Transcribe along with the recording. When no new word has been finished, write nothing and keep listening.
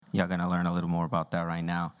You're going to learn a little more about that right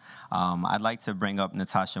now. I'd like to bring up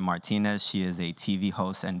Natasha Martinez. She is a TV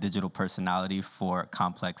host and digital personality for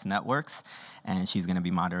Complex Networks, and she's going to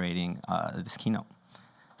be moderating this keynote.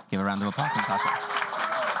 Give a round of applause, Natasha.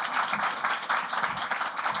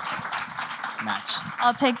 Match.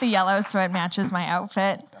 I'll take the yellow so it matches my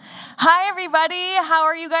outfit. Hi, everybody. How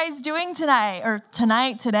are you guys doing tonight? Or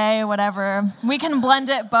tonight, today, whatever. We can blend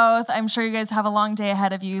it both. I'm sure you guys have a long day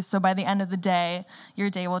ahead of you, so by the end of the day,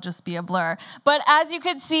 your day will just be a blur. But as you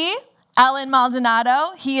could see, Alan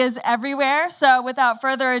Maldonado, he is everywhere. So without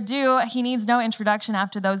further ado, he needs no introduction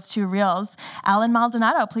after those two reels. Alan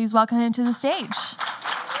Maldonado, please welcome him to the stage.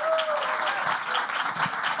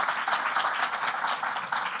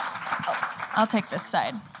 I'll take this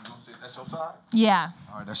side. That's your side? Yeah.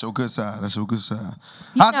 All right, that's your good side. That's your good side.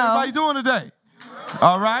 You How's know. everybody doing today?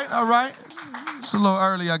 All right, all right. It's a little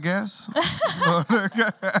early, I guess. A little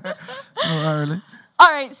early.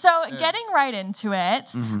 All right, so getting right into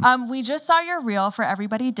it, we just saw your reel for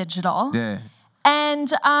Everybody Digital. Yeah.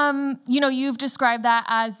 And, you've described that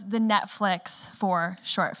as the Netflix for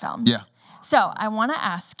short films. Yeah. So I want to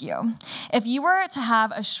ask you, if you were to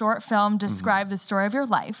have a short film describe the story of your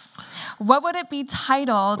life, what would it be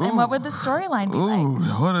titled and what would the storyline be like?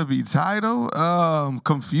 What would it be titled?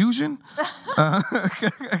 Confusion?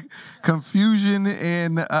 Confusion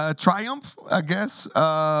and triumph, I guess.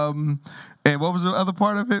 And what was the other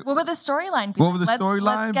part of it? What would the storyline be? What would the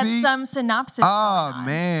storyline Let's be? get some synopsis. Oh,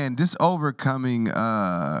 man, this overcoming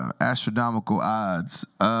astronomical odds,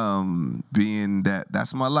 being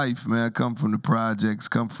that's my life, man. I come from the projects,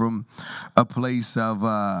 come from a place of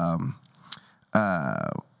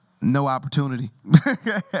no opportunity.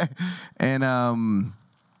 And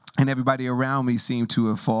everybody around me seemed to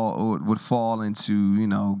would fall into,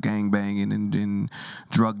 gangbanging and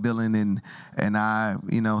drug dealing, and I,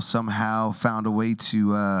 somehow found a way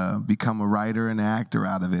to become a writer and an actor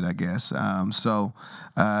out of it, I guess. So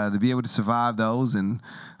to be able to survive those, and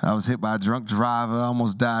I was hit by a drunk driver,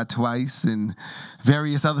 almost died twice, and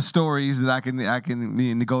various other stories that I can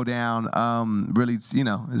go down. Really,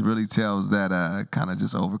 it really tells that kind of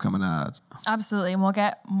just overcoming odds. Absolutely, and we'll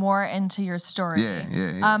get more into your story.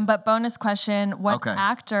 Yeah. But bonus question, what Okay.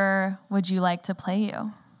 actor would you like to play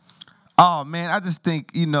you? Oh, man, I just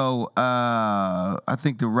think, I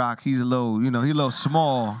think The Rock, he's a little, he's a little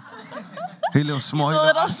small. He's a little small. He's a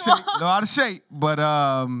little small. Out of shape, but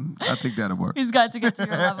I think that'll work. He's got to get to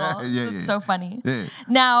your level. Yeah. That's so funny. Yeah.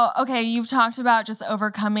 Now, okay, you've talked about just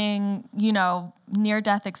overcoming,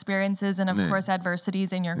 near-death experiences and, of course,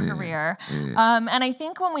 adversities in your career. Yeah. And I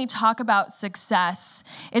think when we talk about success,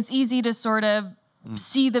 it's easy to sort of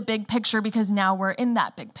see the big picture because now we're in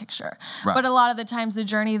that big picture. Right. But a lot of the times the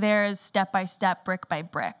journey there is step by step, brick by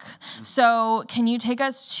brick. So can you take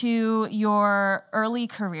us to your early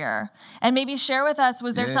career and maybe share with us,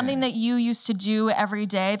 was there something that you used to do every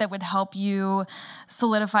day that would help you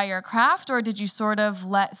solidify your craft, or did you sort of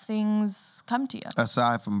let things come to you?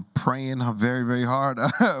 Aside from praying very, very hard,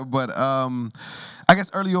 but I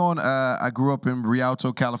guess early on, I grew up in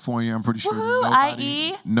Rialto, California. I'm pretty sure Woohoo, nobody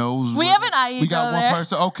IE. knows. We have an IE We got go one there.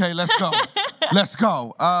 person. Okay, let's go. Let's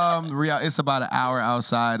go. It's about an hour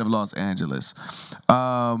outside of Los Angeles.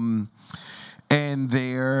 And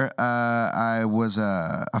there, I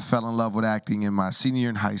fell in love with acting in my senior year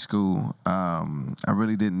in high school. I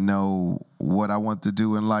really didn't know what I wanted to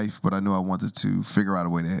do in life, but I knew I wanted to figure out a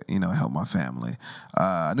way to, help my family.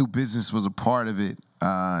 I knew business was a part of it,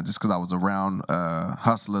 just because I was around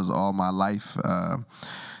hustlers all my life.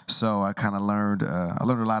 So I kind of learned. I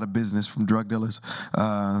learned a lot of business from drug dealers.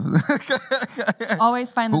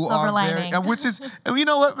 Always find the who silver are lining. which is, and you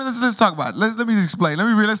know what? Let's talk about it. Let me explain.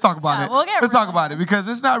 Let's talk about it. We'll get Let's real. talk about it, because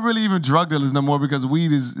it's not really even drug dealers no more, because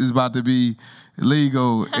weed is about to be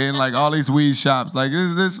legal in like all these weed shops. Like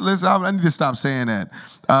I need to stop saying that.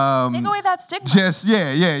 Take away that stigma. Just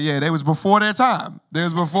yeah. They was before their time.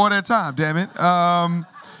 Damn it.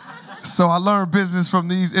 So I learned business from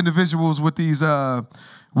these individuals with these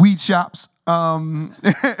weed shops. But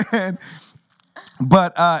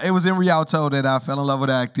it was in Rialto that I fell in love with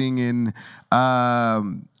acting, and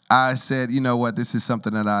I said, you know what, this is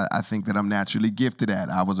something that I think that I'm naturally gifted at.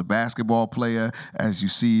 I was a basketball player. As you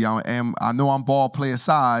see, I know I'm ball player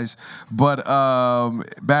size, but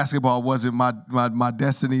basketball wasn't my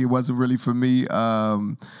destiny. It wasn't really for me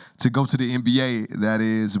to go to the NBA, that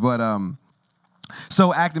is. But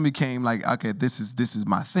so acting became like, okay, this is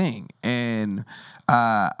my thing. And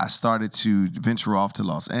I started to venture off to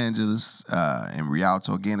Los Angeles, and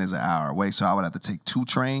Rialto, again, is an hour away, so I would have to take 2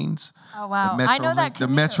 trains. Oh, wow. The I know that The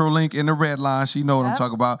commute. Metrolink and the Red Line, she know what I'm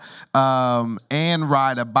talking about, and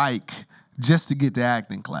ride a bike just to get to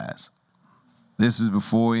acting class. This was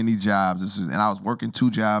before any jobs. And I was working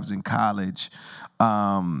 2 jobs in college.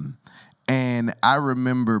 And I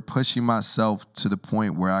remember pushing myself to the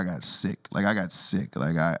point where I got sick. I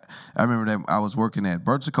remember that I was working at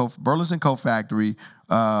Burleson Coat Factory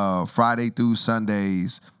Friday through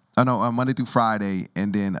Sundays. Monday through Friday.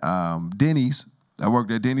 And then Denny's. I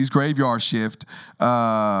worked at Denny's graveyard shift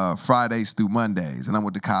Fridays through Mondays. And I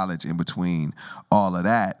went to college in between all of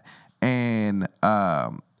that. And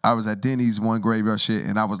I was at Denny's one graveyard shit,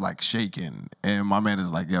 and I was like shaking. And my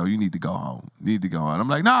manager's like, yo, you need to go home. I'm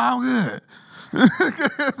like, no, I'm good.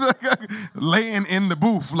 Laying in the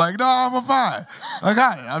booth, like, no, I'm fine. I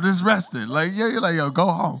got it. I'm just resting. Like, yeah, you're like, yo, go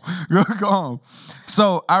home. Go home.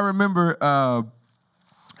 So I remember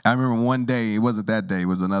one day, it wasn't that day, it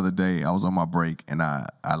was another day. I was on my break, and I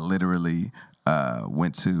literally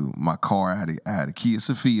went to my car. I had a Kia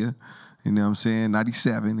Sophia. You know what I'm saying?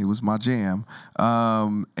 97, it was my jam.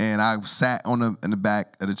 And I sat in the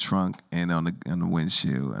back of the trunk and on the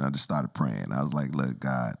windshield, and I just started praying. I was like, look,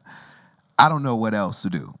 God, I don't know what else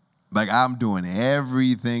to do. Like, I'm doing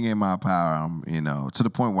everything in my power, to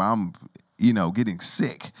the point where I'm, getting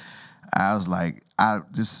sick. I was like, I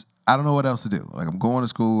don't know what else to do. Like, I'm going to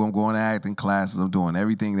school, I'm going to acting classes, I'm doing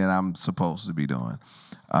everything that I'm supposed to be doing.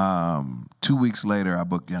 2 weeks later, I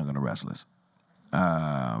booked Young and the Restless.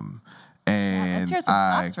 And let's hear some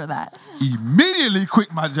claps for that. Immediately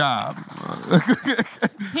quit my job.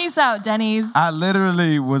 Peace out, Denny's. I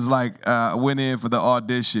literally was like, went in for the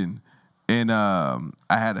audition, and I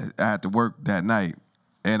had to work that night.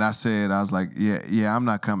 And I was like, yeah, I'm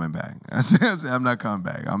not coming back. I said, I'm not coming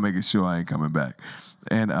back. I'm making sure I ain't coming back.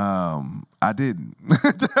 And I didn't.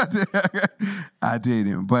 I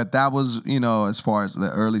didn't. But that was, as far as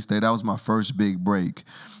the early stage, that was my first big break.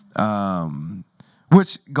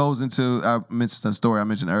 Which goes into the story I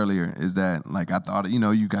mentioned earlier, is that, like, I thought,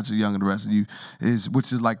 you got your Young and the Rest of You,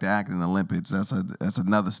 which is like the acting Olympics. That's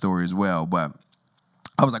another story as well. But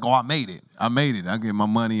I was like, oh, I made it. I get my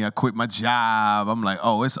money. I quit my job. I'm like,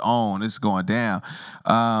 oh, it's on. It's going down.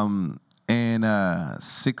 And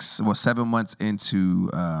 7 months into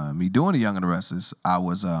me doing the Young and the Restless, I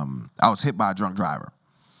was hit by a drunk driver.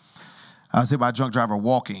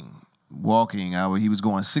 Walking. He was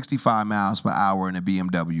going 65 miles per hour in a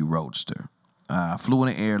BMW Roadster. Flew in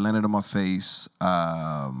the air, landed on my face.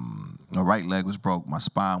 My right leg was broke. My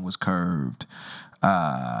spine was curved.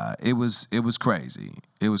 It was crazy.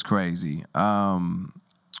 It was crazy.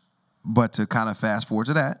 But to kind of fast forward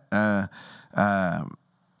to that,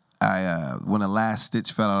 when the last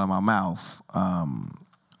stitch fell out of my mouth,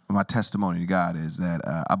 my testimony to God is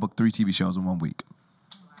that I booked 3 TV shows in 1 week.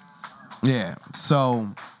 Yeah. So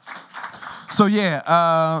it's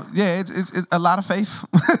a lot of faith,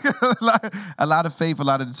 a lot of faith, a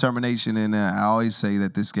lot of determination, and I always say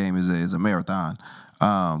that this game is a marathon.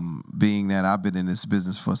 Being that I've been in this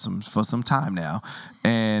business for some time now,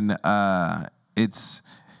 and it's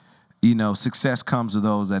success comes to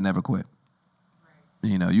those that never quit.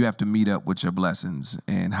 You have to meet up with your blessings,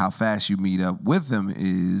 and how fast you meet up with them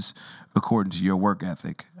is according to your work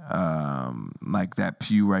ethic. Like that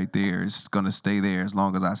pew right there is going to stay there as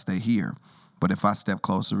long as I stay here. But if I step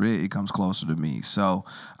closer, it comes closer to me. So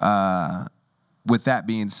with that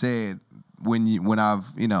being said, when you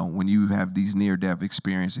have these near-death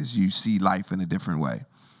experiences, you see life in a different way.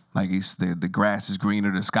 Like, it's the grass is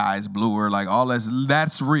greener, the sky is bluer, like all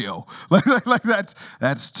that's real. like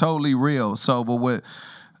that's totally real. So, but what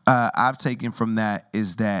I've taken from that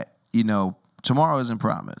is that, tomorrow isn't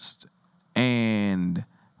promised. And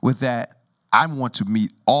with that, I want to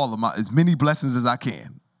meet as many blessings as I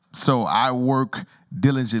can. So I work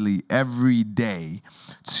diligently every day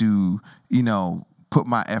to, put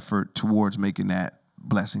my effort towards making that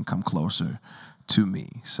blessing come closer to me.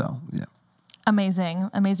 So, yeah.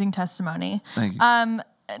 Amazing testimony. Thank you.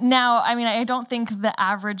 Now, I don't think the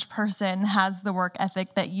average person has the work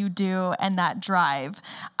ethic that you do and that drive.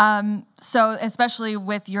 So especially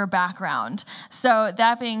with your background. So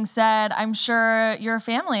that being said, I'm sure your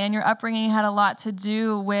family and your upbringing had a lot to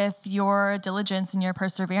do with your diligence and your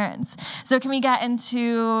perseverance. So can we get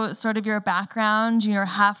into sort of your background? You're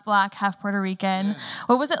half Black, half Puerto Rican. Yeah.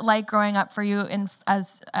 What was it like growing up for you in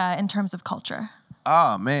terms of culture?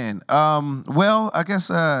 Oh, man. Well, I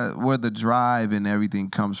guess where the drive and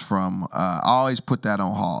everything comes from, I always put that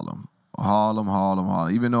on Harlem. Harlem.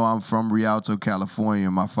 Even though I'm from Rialto,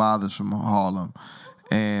 California, my father's from Harlem.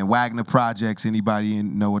 And Wagner Projects, anybody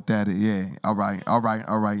know what that is? Yeah. All right.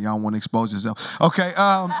 Y'all want to expose yourself. Okay. We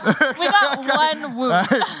got one whoop.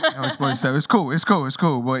 Don't expose yourself. It's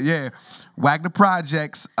cool. But yeah, Wagner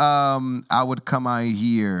Projects, I would come out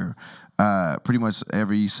here pretty much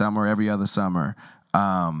every summer, every other summer,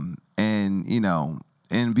 and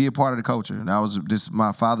and be a part of the culture. And I was just,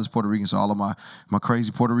 my father's Puerto Rican, so all of my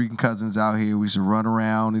crazy Puerto Rican cousins out here, we used to run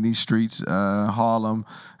around in these streets, Harlem,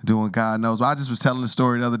 doing God knows. I just was telling the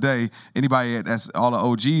story the other day. Anybody that's all the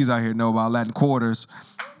OGs out here know about Latin Quarters.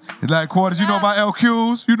 Latin Quarters, you know about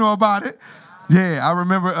LQs, you know about it. Yeah, I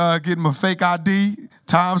remember getting my fake ID,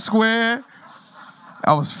 Times Square.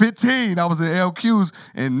 I was 15. I was in LQs,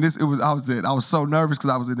 and I was so nervous because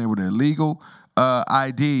I was in there with an illegal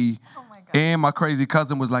ID. And my crazy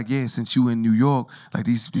cousin was like, yeah, since you in New York, like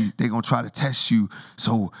they gonna try to test you,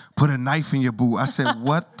 so put a knife in your boot. I said,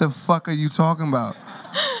 what the fuck are you talking about?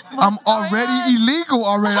 I'm already illegal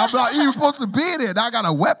already. I'm not even supposed to be there. Now I got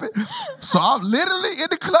a weapon. So I'm literally in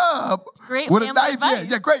the club with a knife.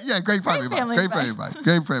 Advice. Great family advice.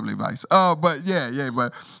 Great family advice. But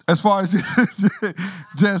as far as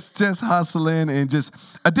just hustling and just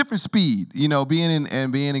a different speed, being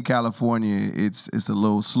in California, it's a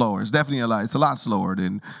little slower. It's definitely it's a lot slower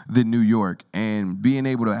than New York, and being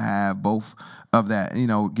able to have both of that,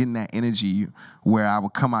 getting that energy where I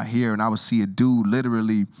would come out here and I would see a dude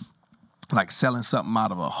literally like selling something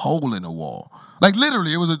out of a hole in the wall. Like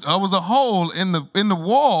literally, it was a hole in the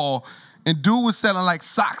wall, and dude was selling like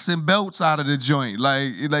socks and belts out of the joint.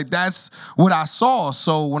 Like that's what I saw.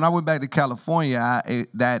 So when I went back to California,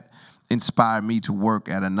 that inspired me to work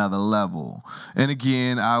at another level. And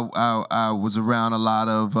again, I was around a lot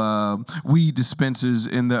of weed dispensers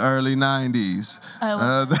in the early 90s. Hey,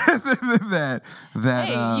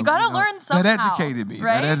 you gotta learn somehow. That educated me.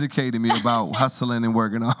 Right? That educated me about hustling and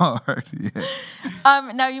working hard. Yeah.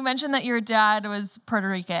 Now, you mentioned that your dad was Puerto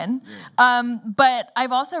Rican, but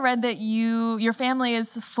I've also read that your family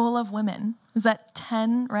is full of women. Is that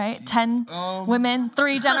 10, right? 10 women,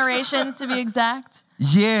 3 generations to be exact?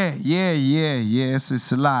 Yeah.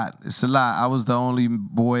 It's a lot. I was the only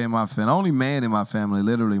boy in my family, only man in my family,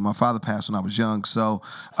 literally. My father passed when I was young, so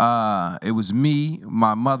it was me,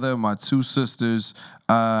 my mother, my 2 sisters,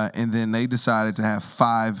 and then they decided to have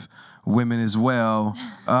 5 women as well.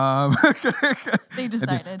 They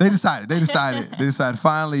decided. They decided.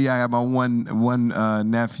 Finally, I got my one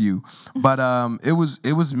nephew, but it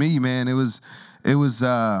was me, man. It was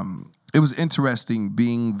interesting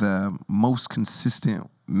being the most consistent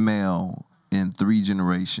male in 3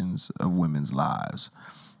 generations of women's lives.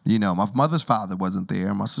 My mother's father wasn't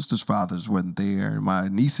there. My sister's fathers wasn't there. My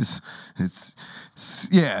nieces, they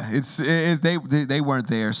weren't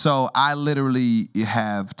there. So I literally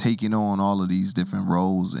have taken on all of these different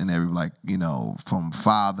roles in from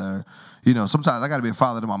father. Sometimes I got to be a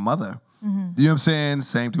father to my mother. Mm-hmm. You know what I'm saying?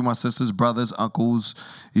 Same to my sisters, brothers, uncles,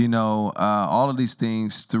 all of these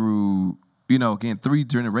things through, again, 3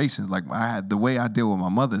 generations. Like the way I deal with my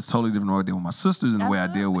mother is totally different than the way I deal with my sisters and the way I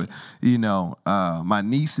deal with, my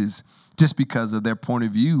nieces, just because of their point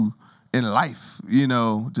of view in life,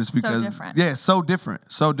 just because. So different.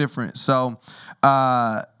 So different. So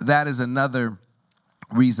that is another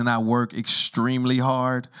reason I work extremely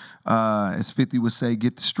hard. As 50 would say,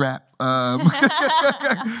 get the strap.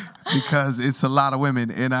 Because it's a lot of women,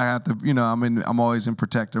 and I have to, I'm always in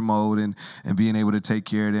protector mode and being able to take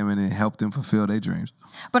care of them and help them fulfill their dreams.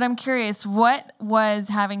 But I'm curious, what was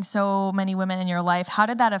having so many women in your life? How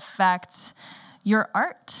did that affect your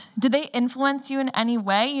art? Did they influence you in any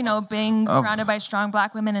way? Being surrounded by strong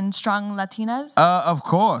Black women and strong Latinas? Of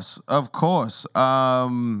course.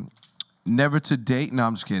 Never to date. No,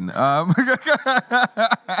 I'm just kidding. But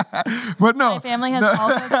no. My family has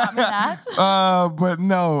also taught me that. But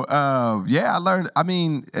no. I learned. I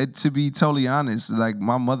mean, to be totally honest, like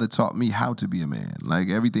my mother taught me how to be a man.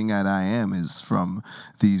 Like everything that I am is from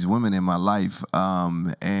these women in my life.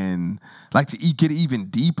 And like to get even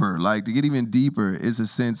deeper. Like to get even deeper is a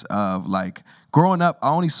sense of like growing up.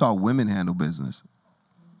 I only saw women handle business.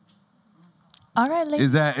 All right,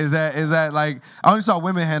 ladies. Is that like I only saw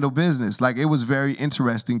women handle business. Like it was very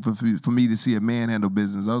interesting for me to see a man handle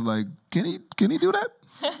business. I was like, can he do that?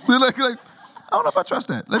 like I don't know if I trust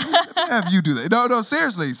that. Let me have you do that. No,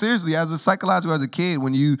 seriously. As a kid,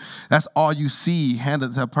 when that's all you see,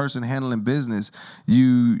 a person handling business,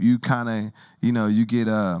 you kind of you get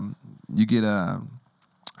I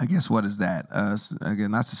guess what is that?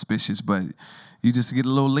 Again, not suspicious, but you just get a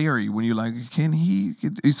little leery when you're like, can he?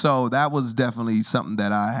 So that was definitely something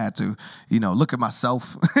that I had to, look at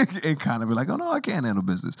myself and kind of be like, oh no, I can't handle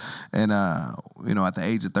business. And at the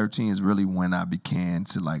age of 13 is really when I began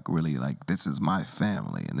to like really like, this is my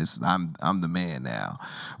family and I'm the man now,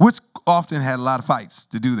 which often had a lot of fights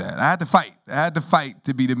to do that. I had to fight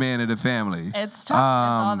to be the man of the family. It's tough. It's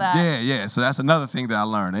all that. Yeah. So that's another thing that I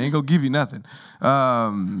learned. They ain't gonna give you nothing. You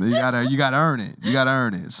gotta earn it. You gotta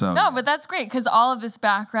earn it. So no, but that's great because all of this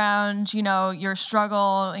background, your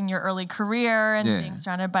struggle in your early career and being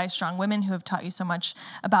surrounded by strong women who have taught you so much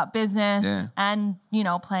about business and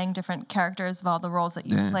playing different characters of all the roles that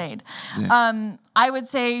you've played. Yeah. I would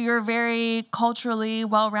say you're very culturally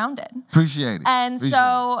well-rounded. Appreciate it. And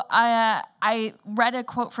so I read a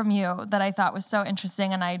quote from you that I thought was so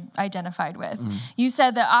interesting and I identified with. Mm-hmm. You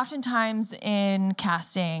said that oftentimes in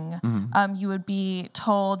casting, you would be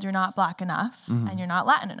told you're not Black enough and you're not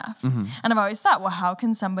Latin enough. Mm-hmm. And I've always thought, well, how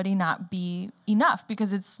can somebody not be enough?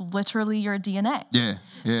 Because it's literally your DNA. Yeah.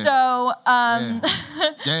 So,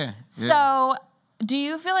 yeah. So, do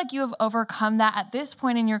you feel like you have overcome that at this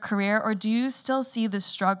point in your career, or do you still see the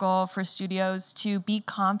struggle for studios to be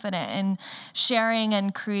confident in sharing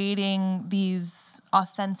and creating these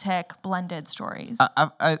authentic, blended stories?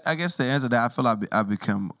 I guess the answer to that, I feel I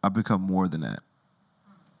become more than that.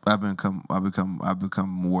 I become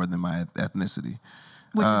more than my ethnicity,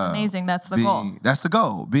 which is amazing. That's the goal. That's the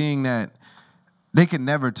goal. Being that they can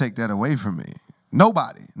never take that away from me.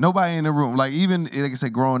 Nobody in the room. Like even like I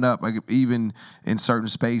said, growing up, like even in certain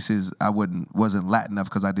spaces, I wasn't Latin enough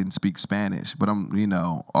because I didn't speak Spanish. But I'm, people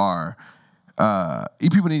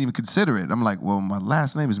didn't even consider it. I'm like, well, my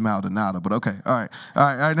last name is Maldonado. But okay, all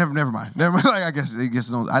right, never mind. Like I guess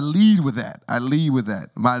I lead with that.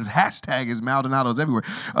 My hashtag is Maldonado's everywhere.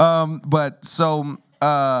 But so.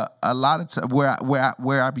 A lot of time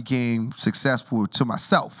where I became successful to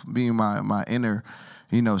myself, being my inner,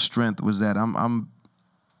 strength was that I'm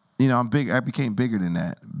big. I became bigger than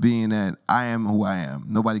that, being that I am who I am.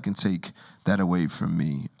 Nobody can take that away from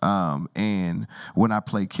me. And when I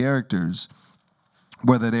play characters,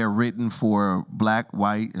 whether they're written for Black,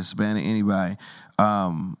 white, Hispanic, anybody,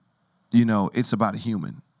 it's about a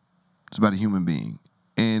human. It's about a human being.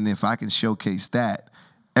 And if I can showcase that,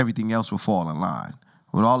 everything else will fall in line.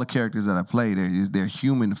 With all the characters that I play, they're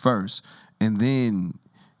human first, and then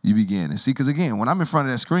you begin to see. Because again, when I'm in front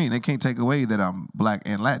of that screen, they can't take away that I'm Black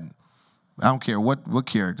and Latin. I don't care what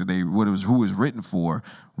character who it was written for.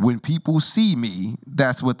 When people see me,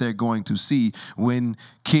 that's what they're going to see. When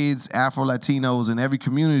kids, Afro-Latinos in every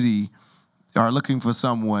community are looking for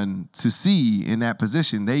someone to see in that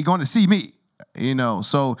position, they're going to see me.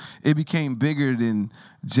 So it became bigger than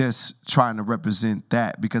just trying to represent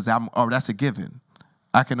that because that's a given.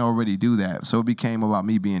 I can already do that. So it became about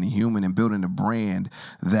me being a human and building a brand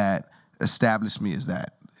that established me as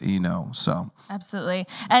that, so. Absolutely.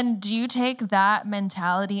 And do you take that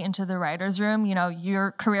mentality into the writer's room?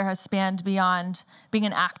 Your career has spanned beyond being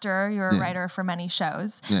an actor. You're a writer for many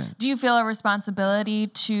shows. Yeah. Do you feel a responsibility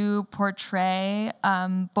to portray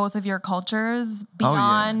both of your cultures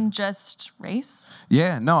beyond just race?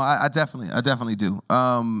 Yeah, no, I definitely do.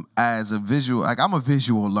 As a visual, I'm a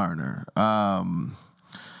visual learner.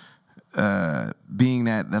 Being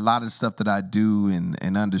that a lot of the stuff that I do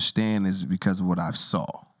and understand is because of what I've saw.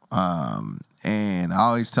 And I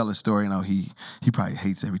always tell a story. He probably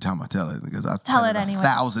hates every time I tell it because I tell it anyway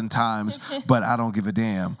 1,000 times, but I don't give a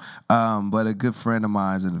damn. But a good friend of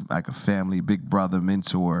mine and like a family, big brother,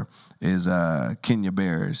 mentor is Kenya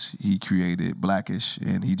Barris. He created Blackish,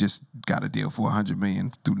 and he just got a deal for $100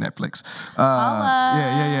 million through Netflix.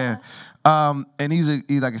 Yeah. And he's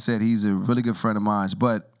like I said, he's a really good friend of mine.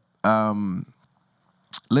 But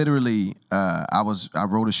literally, I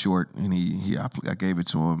wrote a short, and I gave it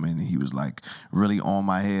to him, and he was like really on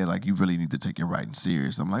my head, like, you really need to take your writing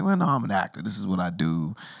serious. I'm like, well, no, I'm an actor. This is what I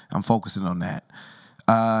do. I'm focusing on that.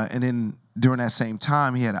 And then during that same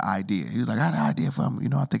time, he had an idea. He was like, I had an idea for him.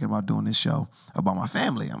 I'm thinking about doing this show about my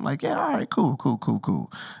family. I'm like, yeah, all right, cool.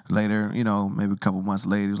 Later, maybe a couple months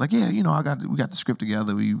later, he was like, yeah, we got the script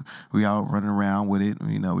together. We out running around with it.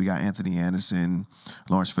 We got Anthony Anderson,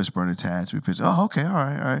 Lawrence Fishburne attached. We pitched. Oh, okay, all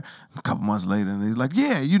right. A couple months later, and he was like,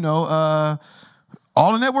 yeah,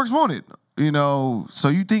 all the networks want it. So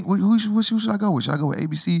you think who should I go with? Should I go with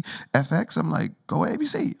ABC, FX? I'm like, go with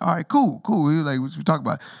ABC. All right, cool. We were like, what we talk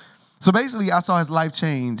about? So basically, I saw his life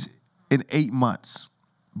change in 8 months.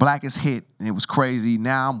 Blackest hit, and it was crazy.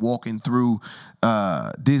 Now I'm walking through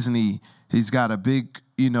Disney. He's got a big,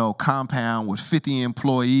 compound with 50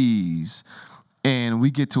 employees, and we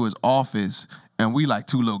get to his office, And we like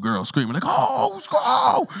two little girls screaming like,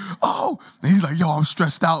 oh. And he's like, yo, I'm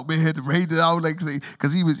stressed out, man. Had to rate it out, like,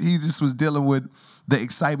 because he just was dealing with the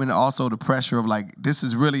excitement and also the pressure of like, this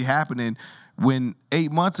is really happening. When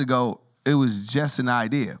 8 months ago, it was just an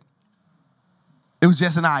idea. It was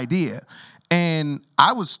just an idea. And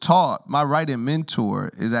I was taught, my writing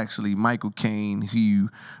mentor is actually Michael Caine, who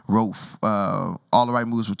wrote All the Right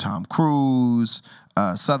Moves with Tom Cruise,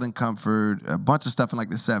 Southern Comfort, a bunch of stuff in like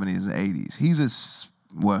the 70s and 80s. He's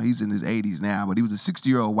in his 80s now, but he was a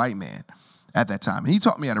 60-year-old white man at that time. And he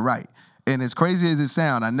taught me how to write. And as crazy as it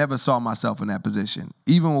sounds, I never saw myself in that position,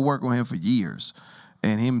 even with working with him for years.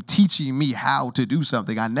 And him teaching me how to do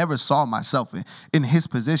something, I never saw myself in his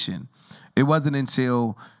position. It wasn't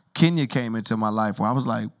until Kenya came into my life where I was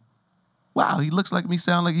like, wow, he looks like me,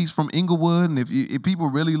 sound like he's from Inglewood. And if people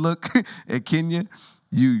really look at Kenya,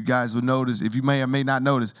 you guys would notice, if you may or may not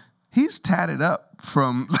notice, he's tatted up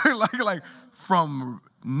from like from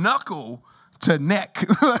knuckle to neck.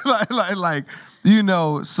 like you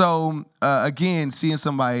know, so again, seeing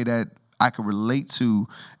somebody that I can relate to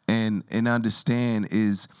and understand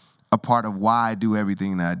is a part of why I do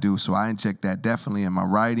everything that I do. So I inject that definitely in my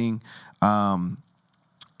writing.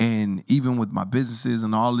 And even with my businesses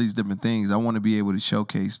and all these different things, I want to be able to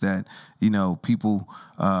showcase that, you know, people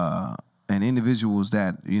and individuals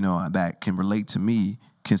that, you know, that can relate to me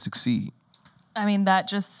can succeed. I mean, that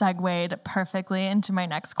just segued perfectly into my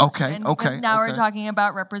next question. Okay. Now we're talking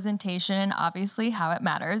about representation and obviously how it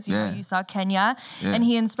matters. You know, you saw Kenya and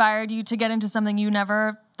he inspired you to get into something you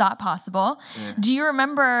never thought possible. Yeah. Do you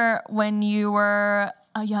remember when you were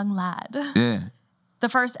a young lad? Yeah. The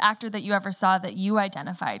first actor that you ever saw that you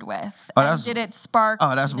identified with? Did it spark?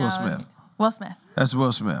 Oh, that's Will Smith. Will Smith. That's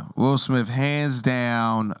Will Smith. Will Smith, hands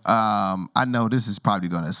down. I know this is probably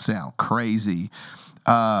going to sound crazy,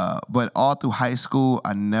 but all through high school,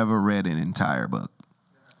 I never read an entire book.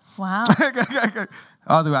 Wow.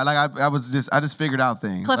 All through, I just figured out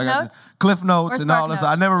things. Cliff Notes? Cliff Notes or and all Notes? this.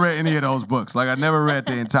 I never read any of those books. Like I never read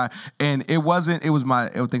the entire. And I think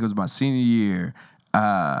it was my senior year.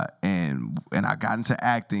 And I got into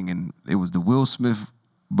acting, and it was the Will Smith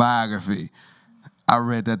biography. I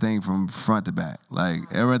read that thing from front to back. Like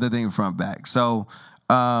I read that thing front to back. So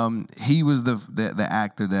he was the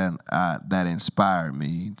actor that inspired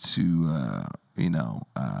me to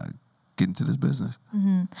get into this business.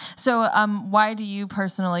 Mm-hmm. So why do you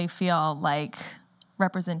personally feel like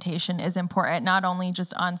representation is important, not only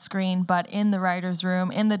just on screen, but in the writer's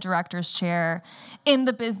room, in the director's chair, in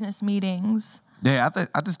the business meetings? Yeah,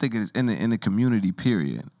 I just think it's in the community,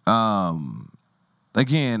 period.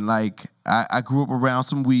 Again, like I grew up around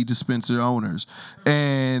some weed dispenser owners,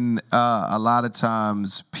 and a lot of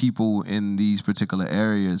times people in these particular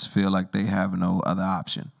areas feel like they have no other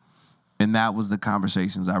option. And that was the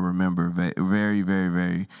conversations I remember very, very,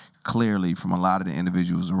 very clearly from a lot of the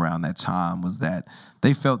individuals around that time, was that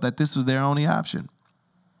they felt that this was their only option.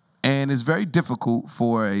 And it's very difficult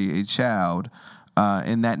for a child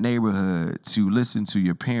in that neighborhood to listen to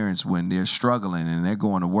your parents when they're struggling and they're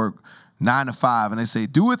going to work 9 to 5 and they say,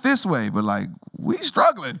 do it this way. But like, we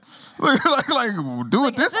struggling. like do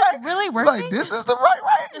it this way? Really working? Like, this is the right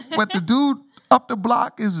way. But the dude up the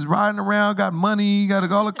block is riding around, got money, got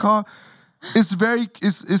a car. It's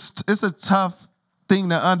a tough thing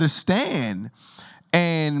to understand.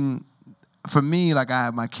 And for me, like I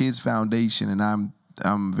have my kids' foundation, and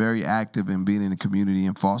I'm very active in being in the community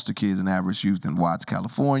and foster kids and average youth in Watts,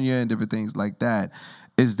 California, and different things like that.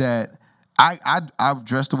 Is that I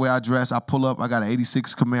dress the way I dress. I pull up. I got an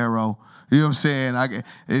 '86 Camaro. You know what I'm saying?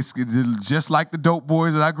 It's just like the dope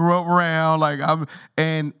boys that I grew up around.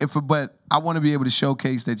 But I want to be able to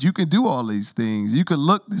showcase that you can do all these things. You can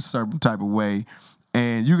look this certain type of way,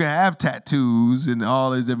 and you can have tattoos and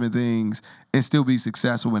all these different things and still be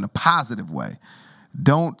successful in a positive way.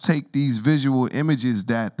 Don't take these visual images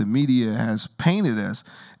that the media has painted us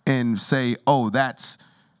and say, oh, that's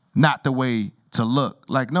not the way to look.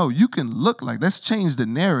 Like, no, you can look like, let's change the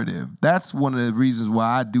narrative. That's one of the reasons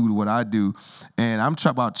why I do what I do. And I'm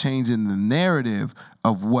talking about changing the narrative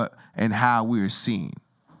of what and how we're seen.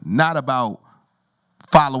 Not about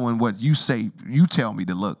following what you say, you tell me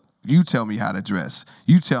to look. You tell me how to dress.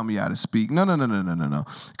 You tell me how to speak. No.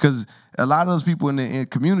 Because a lot of those people in the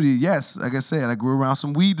community, yes, like I said, I grew around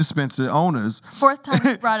some weed dispenser owners. Fourth time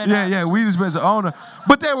you brought it up. Yeah, weed dispenser owner.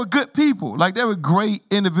 But they were good people. Like, they were great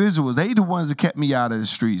individuals. They the ones that kept me out of the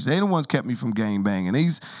streets. They the ones that kept me from gang banging.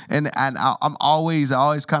 I always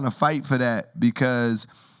kind of fight for that, because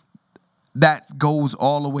that goes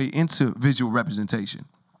all the way into visual representation.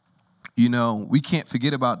 You know, we can't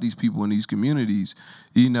forget about these people in these communities.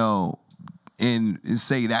 You know, and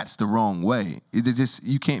say that's the wrong way. It's just,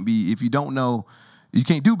 you can't be, if you don't know, you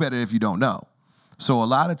can't do better if you don't know. So a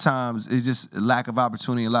lot of times it's just lack of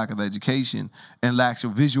opportunity and lack of education and lack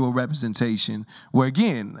of visual representation. Where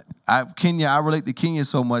again, I relate to Kenya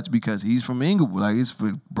so much because he's from Inglewood. Like, his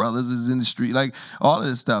brothers is in the street, like all of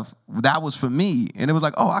this stuff. That was for me, and it was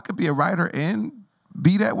like, oh, I could be a writer and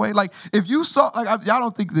be that way. Like, if you saw, like, y'all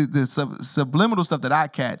don't think the subliminal stuff that I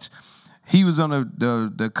catch. He was on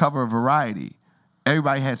the cover of Variety.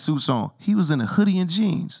 Everybody had suits on. He was in a hoodie and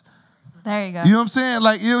jeans. There you go. You know what I'm saying?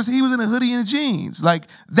 Like, he was in a hoodie and jeans. Like,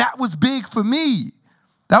 that was big for me.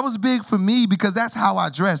 That was big for me because that's how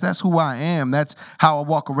I dress. That's who I am. That's how I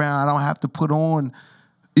walk around. I don't have to put on,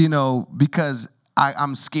 because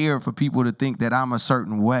I'm scared for people to think that I'm a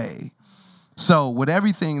certain way. So with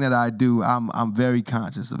everything that I do, I'm very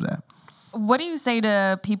conscious of that. What do you say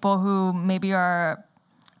to people who maybe are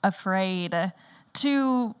afraid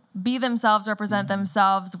to be themselves, represent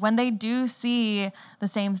themselves when they do see the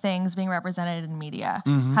same things being represented in media?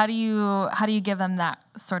 How do you give them that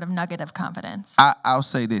sort of nugget of confidence? I'll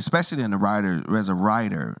say this, especially as a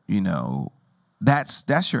writer,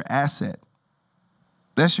 that's your asset.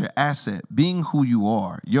 That's your asset. Being who you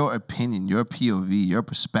are, your opinion, your POV, your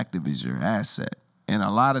perspective is your asset. And a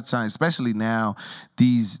lot of times, especially now,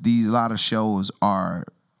 these lot of shows are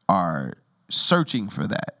searching for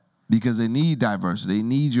that. Because they need diversity, they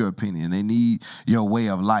need your opinion, they need your way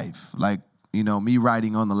of life. Like, me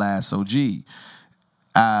writing on The Last OG,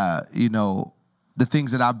 the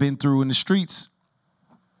things that I've been through in the streets,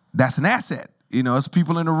 that's an asset. It's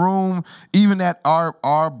people in the room, even that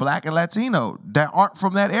are Black and Latino, that aren't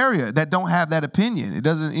from that area, that don't have that opinion. It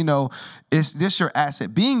doesn't, it's just your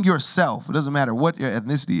asset. Being yourself, it doesn't matter what your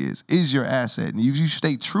ethnicity is your asset. And if you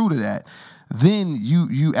stay true to that, then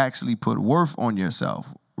you actually put worth on yourself,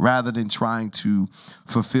 rather than trying to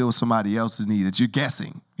fulfill somebody else's need. That you're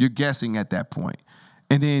guessing at that point,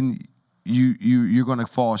 and then you're going to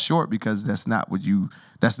fall short because that's not what you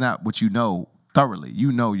know thoroughly.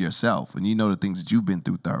 You know yourself, and you know the things that you've been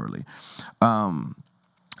through thoroughly.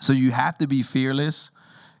 So you have to be fearless.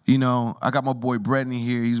 I got my boy Bretton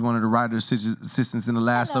here. He's one of the writer's assistants in The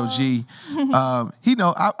Last OG.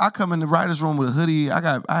 I come in the writer's room with a hoodie. I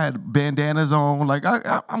had bandanas on. Like,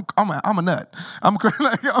 I'm a nut. I'm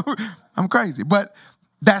crazy. But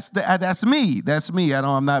that's me. That's me.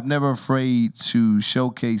 I'm never afraid to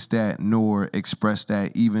showcase that nor express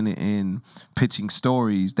that, even in pitching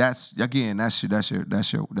stories. That's your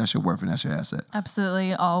worth and that's your asset.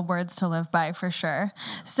 Absolutely, all words to live by for sure.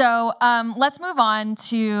 So let's move on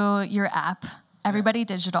to your app, Everybody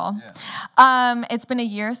Digital. Yeah. It's been a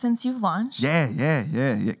year since you've launched. Yeah.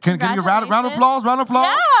 Can you get a round of applause? Round of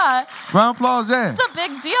applause? Yeah. Round of applause, yeah. It's a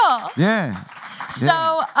big deal. Yeah.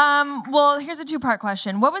 So, here's a two-part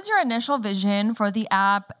question. What was your initial vision for the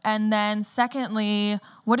app? And then secondly,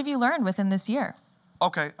 what have you learned within this year?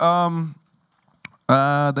 Okay. The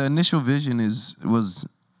initial vision is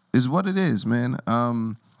what it is, man.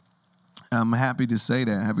 I'm happy to say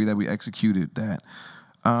that. Happy that we executed that.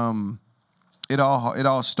 It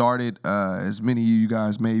all started, as many of you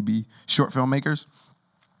guys may be short filmmakers.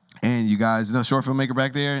 And you guys know short filmmaker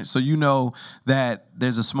back there. So you know that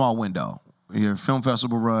there's a small window. Your film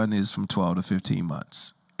festival run is from 12 to 15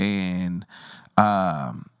 months. And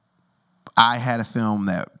I had a film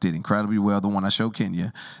that did incredibly well, the one I showed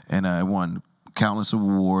Kenya, and I won countless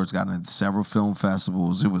awards, got into several film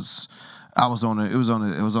festivals. It was on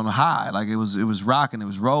a high. Like, it was rocking, it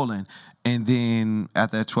was rolling. And then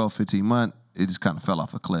after that 12, 15 month, it just kind of fell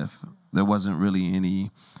off a cliff. There wasn't really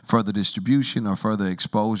any further distribution or further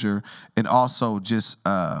exposure. And also just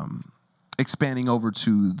expanding over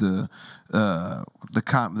to the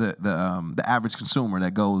average consumer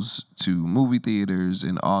that goes to movie theaters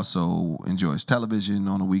and also enjoys television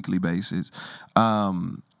on a weekly basis. I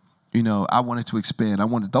wanted to expand. I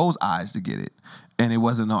wanted those eyes to get it, and it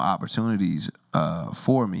wasn't no opportunities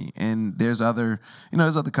for me. And there's other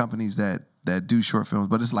companies that do short films,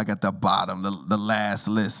 but it's like at the bottom, the last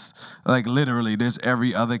list. Like, literally, there's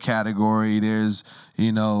every other category. There's,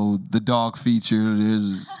 the dog feature.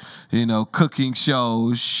 There's, cooking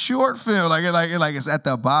shows, short film. Like it's at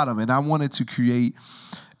the bottom. And I wanted to create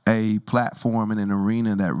a platform and an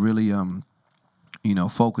arena that really,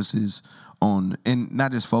 focuses on, and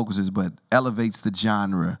not just focuses, but elevates the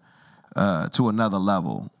genre to another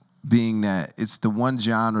level. Being that it's the one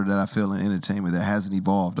genre that I feel in entertainment that hasn't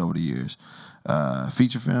evolved over the years.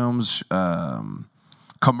 Feature films,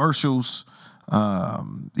 commercials,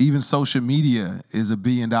 even social media is $1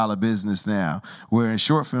 billion business now. Where in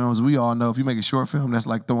short films, we all know if you make a short film, that's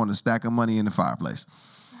like throwing a stack of money in the fireplace.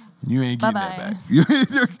 You ain't getting Bye-bye.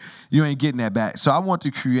 that back. You ain't getting that back. So I want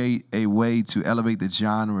to create a way to elevate the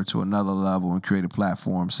genre to another level and create a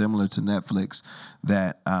platform similar to Netflix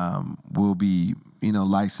that will be,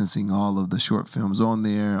 licensing all of the short films on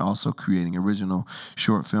there, also creating original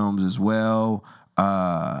short films as well.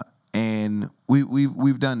 And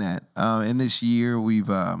we've done that. And this year we've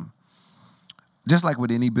just like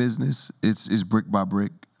with any business, it's brick by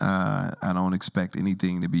brick. I don't expect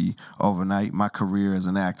anything to be overnight. My career as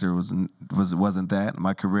an actor wasn't that.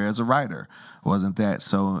 My career as a writer wasn't that.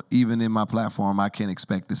 So even in my platform, I can't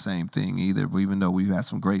expect the same thing either. But even though we've had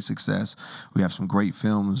some great success, we have some great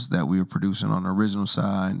films that we are producing on the original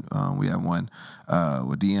side. We have one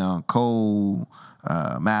with Deion Cole,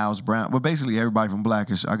 Miles Brown, but basically everybody from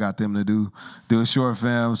Blackish, I got them to do a short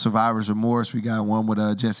film. Survivor's Remorse, we got one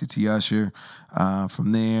with Jesse T. Usher.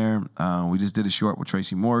 From there, we just did a short with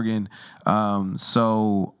Tracy Morgan.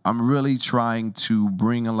 So I'm really trying to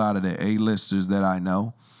bring a lot of the A-listers that I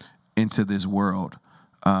know into this world.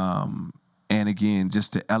 And again,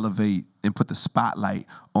 just to elevate and put the spotlight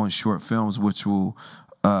on short films, which will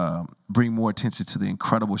bring more attention to the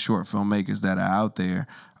incredible short filmmakers that are out there.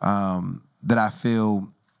 That I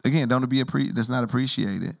feel, again, that's not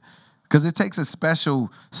appreciated. Because it takes a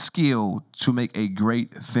special skill to make a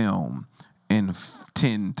great film in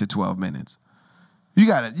 10 to 12 minutes. You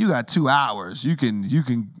got 2 hours. You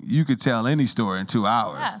could tell any story in 2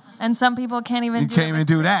 hours. Yeah, and some people can't even do it. They can't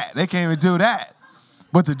even do that.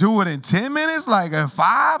 But to do it in 10 minutes, like in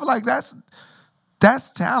 5, like that's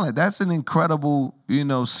talent. That's an incredible,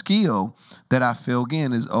 skill that I feel,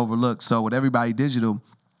 again, is overlooked. So with Everybody Digital,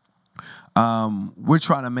 we're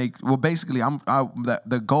trying to basically,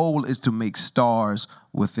 the goal is to make stars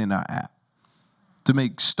within our app. To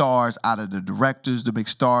make stars out of the directors, to make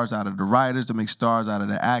stars out of the writers, to make stars out of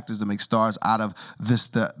the actors, to make stars out of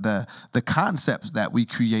the concepts that we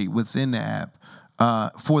create within the app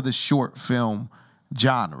for the short film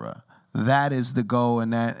genre. That is the goal,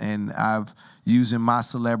 and I've using my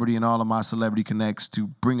celebrity and all of my celebrity connects to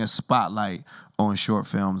bring a spotlight on short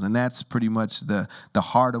films, and that's pretty much the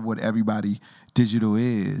heart of what Everybody Digital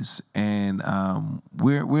is, and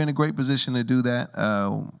we're in a great position to do that.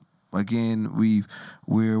 Again,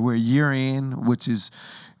 we're a year in, which is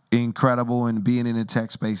incredible, and being in the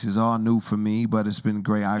tech space is all new for me, but it's been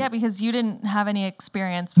great. Yeah, because you didn't have any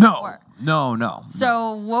experience before. No.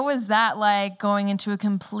 So what was that like going into a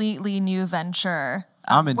completely new venture?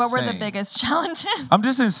 I'm insane. What were the biggest challenges? I'm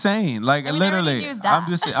just insane. Like literally, I knew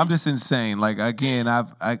that. I'm just insane. Like again, I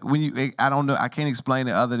don't know. I can't explain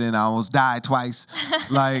it other than I almost died twice.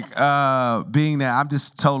 Like being that, I'm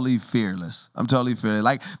just totally fearless.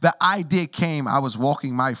 Like the idea came. I was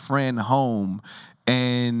walking my friend home,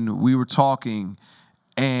 and we were talking,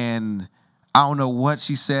 and I don't know what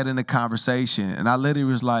she said in the conversation, and I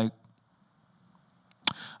literally was like,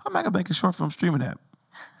 I'm not gonna make a short film streaming app.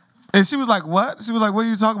 And she was like, what? She was like, what are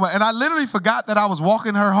you talking about? And I literally forgot that I was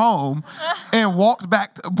walking her home and walked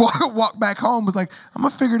back home. Was like, I'm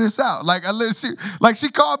gonna figure this out. Like she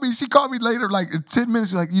called me later, like in 10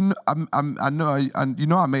 minutes. She's like, I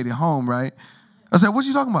know I made it home, right? I said, what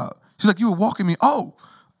you talking about? She's like, you were walking me. Oh,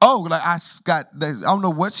 like I don't know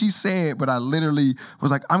what she said, but I literally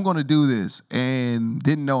was like, I'm gonna do this, and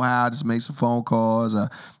didn't know how. I just made some phone calls.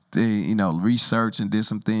 Research and did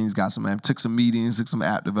some things, took some meetings, took some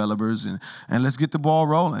app developers, and let's get the ball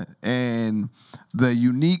rolling. And the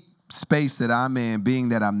unique space that I'm in, being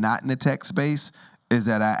that I'm not in the tech space, is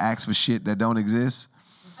that I ask for shit that don't exist.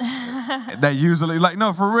 That usually, like,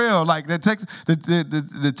 no, for real, like the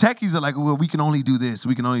techies are like, well, we can only do this,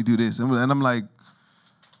 and I'm like,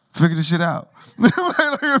 figure this shit out.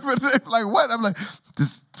 Like what? I'm like,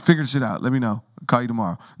 just figure this shit out. Let me know. I'll call you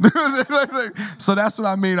tomorrow. So that's what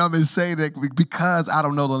I mean. I'm insane that because I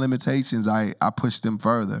don't know the limitations, I push them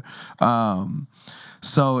further.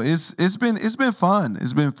 So it's been fun.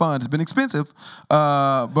 It's been fun. It's been expensive,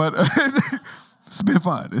 but it's been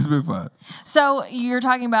fun. So you're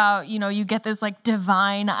talking about, you get this like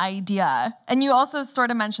divine idea. And you also sort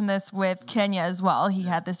of mentioned this with Kenya as well. He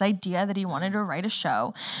had this idea that he wanted to write a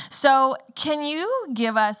show. So can you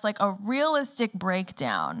give us like a realistic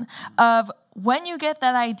breakdown of when you get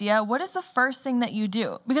that idea, what is the first thing that you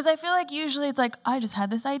do? Because I feel like usually it's like, I just had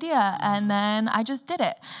this idea and then I just did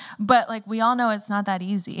it. But like we all know it's not that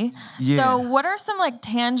easy. Yeah. So what are some like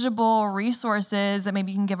tangible resources that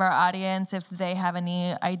maybe you can give our audience if they have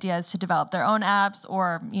any ideas to develop their own apps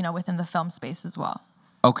or, within the film space as well?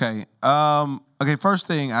 Okay. First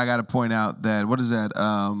thing I got to point out that, what is that?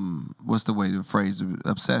 What's the way to phrase it?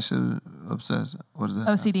 Obsession? What is that?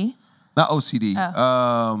 OCD? Not OCD.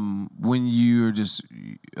 Oh. When you're just,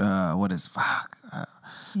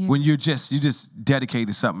 when you just dedicated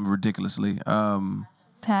to something ridiculously.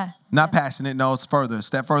 Not passionate. No, it's further. A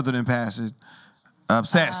step further than passion.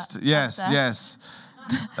 Obsessed. Yes. Obsessed. Yes.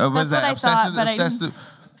 What is that? I Obsession. thought, but obsessive.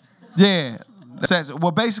 Yeah. Obsessive.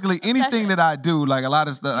 Well, basically anything that I do, like a lot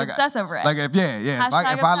of stuff. You obsess over it. Like if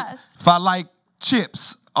Obsessed. if I like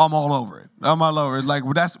chips, I'm all over it. I'm all over it. Like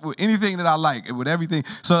that's anything that I like with everything.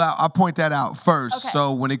 So I point that out first. Okay.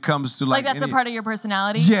 So when it comes to like that's a part of your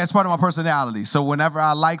personality. Yeah, it's part of my personality. So whenever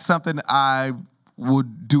I like something, I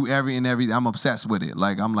would do everything. I'm obsessed with it.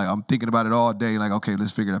 I'm thinking about it all day. Like, okay,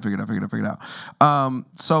 let's figure it out.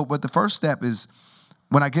 But the first step is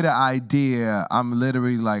when I get an idea, I'm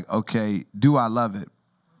literally like, okay, do I love it?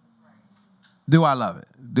 Do I love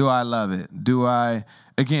it?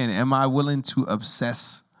 Am I willing to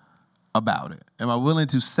obsess about it? Am I willing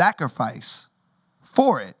to sacrifice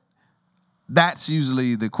for it? That's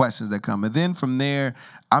usually the questions that come. And then from there,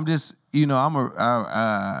 I'm just, I'm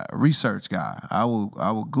a research guy. I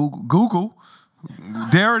will Google.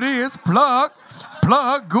 There it is. Plug.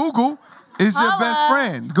 Google is your best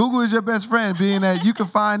friend. Google is your best friend, being that you can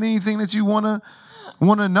find anything that you want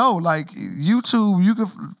to know. Like YouTube, you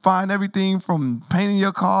can find everything from painting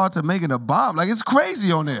your car to making a bomb. Like it's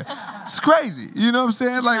crazy on there. It's crazy. You know what I'm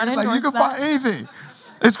saying? Like you can find anything.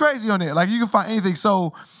 It's crazy on there. Like you can find anything.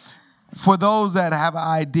 So for those that have an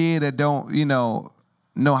idea that don't,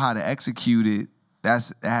 know how to execute it,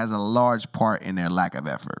 it has a large part in their lack of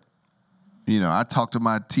effort. I talk to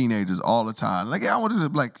my teenagers all the time. Like, I want to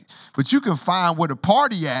but you can find where the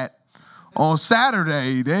party at on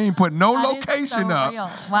Saturday. They ain't put no location up,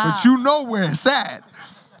 Wow. but you know where it's at.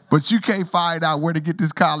 But you can't find out where to get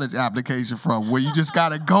this college application from, where you just got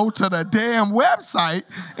to go to the damn website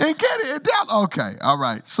and get it down. Okay, all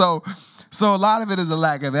right. So a lot of it is a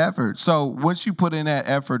lack of effort. So once you put in that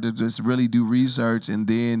effort to just really do research and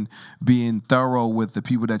then being thorough with the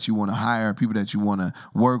people that you want to hire, people that you want to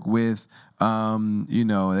work with,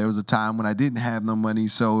 there was a time when I didn't have no money,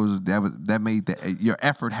 so that made your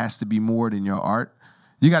effort has to be more than your art.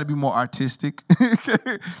 You got to be more artistic,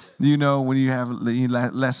 when you have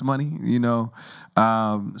less money,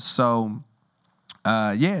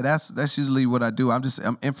 that's usually what I do. I'm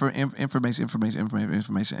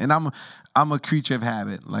information, and I'm a creature of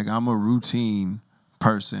habit. Like I'm a routine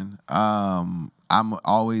person. I'm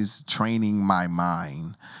always training my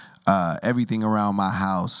mind. Everything around my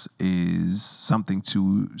house is something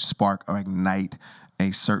to spark or ignite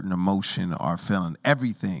a certain emotion or feeling.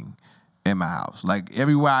 Everything in my house, like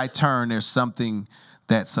everywhere I turn, there's something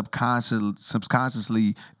that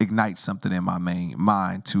subconsciously ignites something in my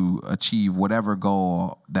mind to achieve whatever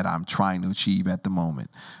goal that I'm trying to achieve at the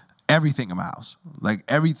moment. Everything in my house, like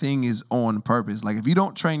everything is on purpose. Like if you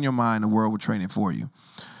don't train your mind, the world will train it for you.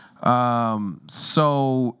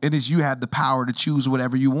 So it is, you have the power to choose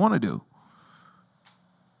whatever you want to do.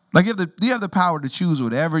 Like you have the power to choose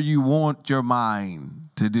whatever you want your mind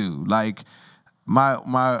to do. Like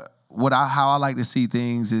how I like to see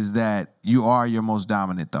things is that you are your most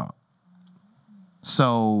dominant thought.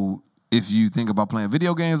 So if you think about playing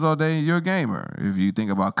video games all day, you're a gamer. If you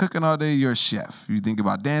think about cooking all day, you're a chef. If you think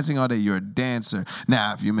about dancing all day, you're a dancer.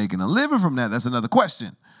 Now, if you're making a living from that, that's another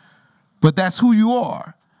question. But that's who you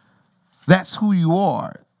are. That's who you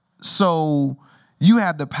are. So you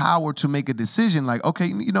have the power to make a decision like, okay,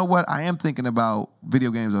 you know what? I am thinking about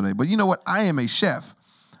video games all day, but you know what? I am a chef.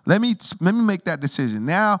 Let me make that decision.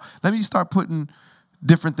 Now, let me start putting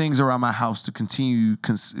different things around my house to continue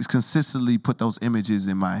consistently put those images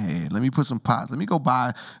in my head. Let me put some pots. Let me go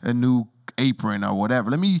buy a new apron or whatever.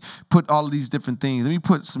 Let me put all of these different things. Let me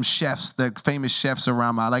put some chefs, the famous chefs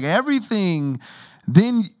around everything.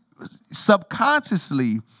 Then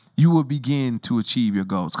subconsciously, you will begin to achieve your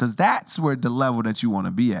goals because that's where the level that you want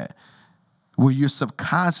to be at, where you're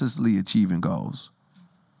subconsciously achieving goals.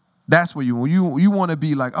 That's where you want to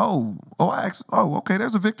be like, okay,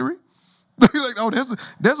 there's a victory. Like,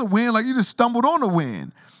 there's a win. Like you just stumbled on a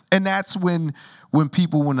win. And that's when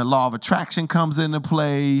the law of attraction comes into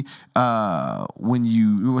play, when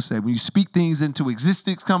you speak things into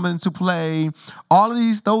existence come into play, all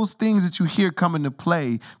of those things that you hear come into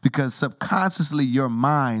play because subconsciously your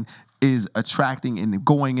mind is attracting and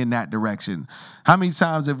going in that direction. How many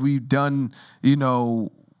times have we done,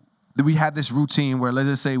 we have this routine where let's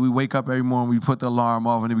just say we wake up every morning, we put the alarm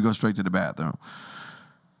off, and then we go straight to the bathroom.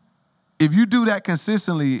 If you do that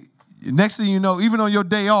consistently, next thing you know, even on your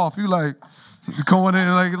day off, you like going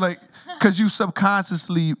in like because you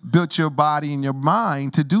subconsciously built your body and your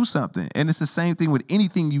mind to do something. And it's the same thing with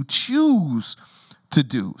anything you choose to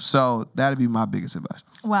do. So that'd be my biggest advice.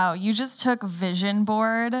 Wow, you just took vision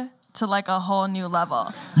board to like a whole new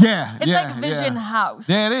level. Yeah, It's like Vision House.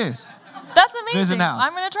 Yeah, it is. That's amazing. Vision House.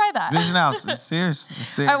 I'm going to try that. Vision House. It's serious. It's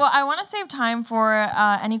serious. All right, well, I want to save time for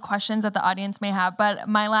any questions that the audience may have, but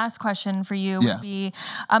my last question for you would be,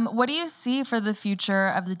 what do you see for the future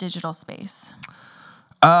of the digital space?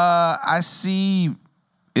 I see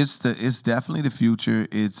it's definitely the future.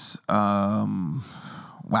 It's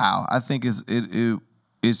wow. I think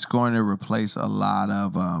it's going to replace a lot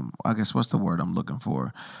of I guess what's the word I'm looking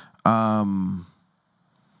for?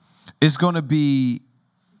 It's going to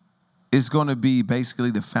be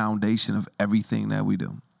basically the foundation of everything that we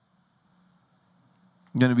do.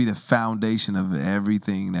 Going to be the foundation of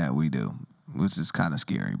everything that we do, which is kind of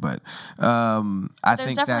scary. But I There's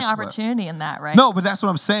think definitely that's opportunity in that, right? No, but that's what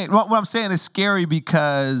I'm saying. What I'm saying is scary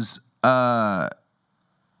because we're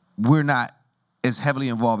not as heavily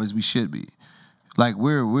involved as we should be. Like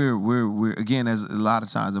we're again, as a lot of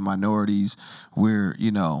times in minorities, we're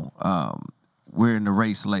in the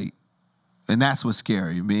race late. And that's what's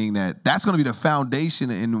scary, being that's going to be the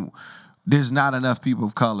foundation, and there's not enough people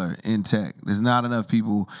of color in tech. There's not enough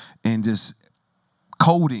people in just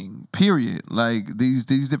coding, period. Like these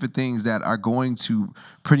different things that are going to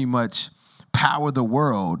pretty much power the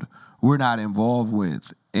world, we're not involved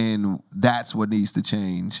with. And that's what needs to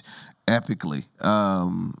change epically.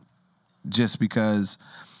 Just because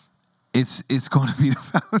it's going to be the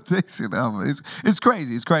foundation of it. It's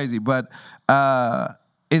crazy, but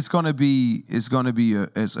it's going to be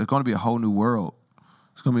a whole new world.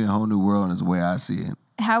 It's going to be a whole new world is the way I see it.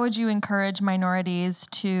 How would you encourage minorities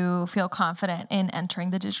to feel confident in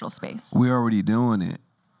entering the digital space? We're already doing it.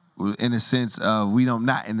 In a sense of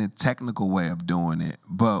not in a technical way of doing it,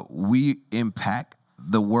 but we impact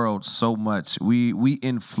the world so much. We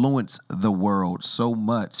influence the world so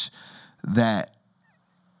much that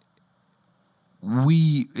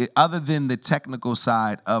other than the technical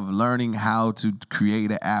side of learning how to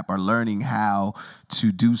create an app or learning how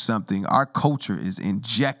to do something, our culture is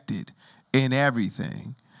injected in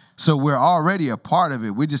everything. So we're already a part of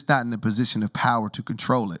it. We're just not in a position of power to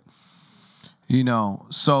control it.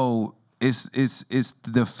 So it's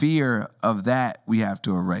the fear of that we have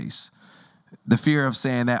to erase. The fear of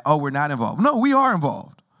saying that, oh, we're not involved. No, we are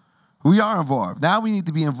involved. We are involved. Now we need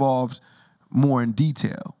to be involved more in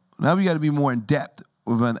detail. Now we got to be more in depth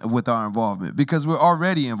with our involvement because we're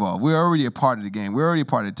already involved. We're already a part of the game. We're already a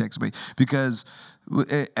part of the tech space because,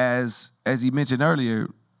 as he mentioned earlier,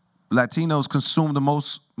 Latinos consume the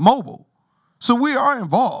most mobile. So we are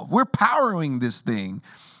involved. We're powering this thing.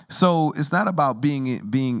 So it's not about doing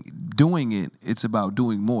it. It's about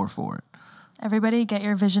doing more for it. Everybody get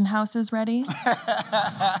your vision houses ready.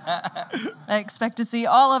 I expect to see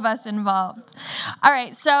all of us involved. All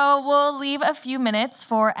right, so we'll leave a few minutes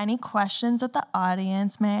for any questions that the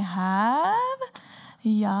audience may have.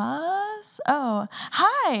 Yes. Oh,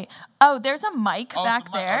 hi. Oh, there's a mic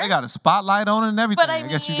back there. They got a spotlight on it and everything. But I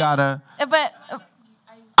guess you mean, gotta. But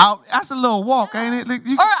out. That's a little walk, ain't it? Like,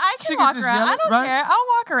 or I can walk just around. yell I it, don't right? care. I'll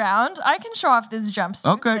walk around. I can show off this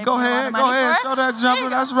jumpsuit. Okay, They go put a lot ahead. of Go money ahead. for it. Show that jumper.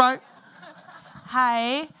 That's right.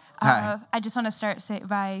 Hi. Hi. I just want to start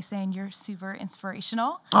by saying you're super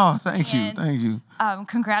inspirational. Oh, thank you. And, Thank you.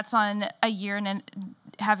 Congrats on a year and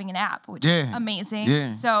having an app, which is amazing.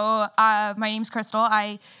 Yeah. So my name's Crystal.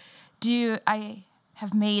 I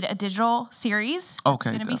have made a digital series that's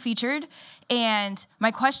going to be featured. And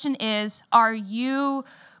my question is, are you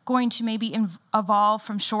going to maybe evolve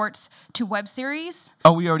from shorts to web series?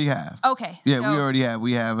 Oh, we already have. Okay. Yeah, we already have.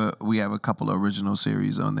 We have a couple of original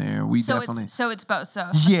series on there. We definitely. It's both. So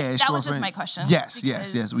yeah, that was just my question. Yes. We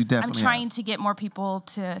definitely. I'm trying to get more people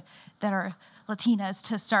that are Latinas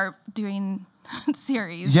to start doing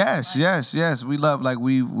series. Yes. We love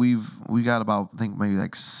we got about I think maybe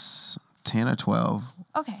like 10 or 12.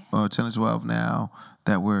 Okay. 10 or 12 now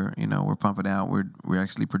that we're pumping out. We're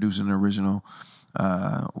actually producing an original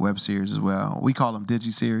web series as well. We call them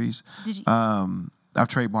Digi-series. I've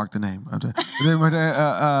trademarked the name.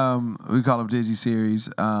 We call them Digi-series.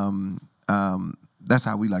 That's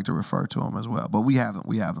how we like to refer to them as well. But we have them.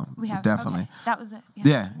 Definitely. Okay. That was it.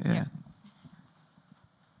 Yeah.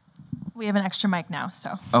 We have an extra mic now,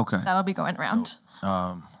 so that'll be going around.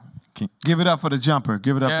 Give it up for the jumper.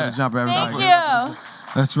 Give it up for the jumper, everybody. Thank you.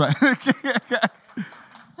 That's right.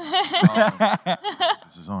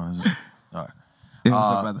 This is on, is it? All right. Yeah,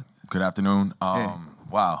 what's up, brother? Good afternoon.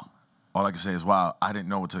 Wow. All I can say is wow. I didn't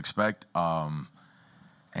know what to expect.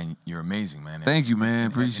 And you're amazing, man. Thank you,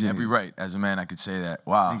 man. Appreciate it. Every right. As a man, I could say that,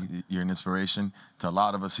 wow, you're an inspiration to a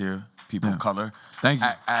lot of us here, people of color. Thank you.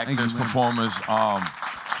 Actors, Thank you, performers.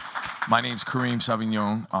 My name's Kareem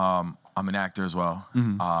Sauvignon. I'm an actor as well.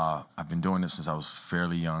 Mm-hmm. I've been doing this since I was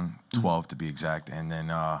fairly young, 12 to be exact. And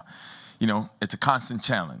then, you know, it's a constant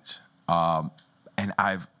challenge. And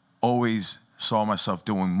I've always saw myself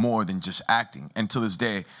doing more than just acting. And to this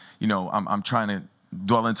day, you know, I'm trying to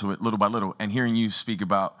dwell into it little by little. And hearing you speak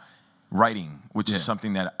about writing, which is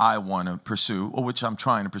something that I want to pursue, or which I'm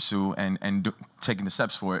trying to pursue, and taking the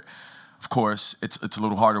steps for it. Of course, it's a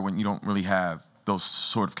little harder when you don't really have those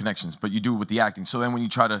sort of connections, but you do with the acting. So then when you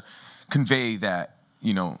try to convey that,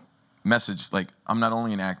 you know, message, like, I'm not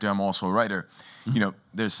only an actor, I'm also a writer. You know,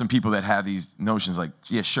 there's some people that have these notions like,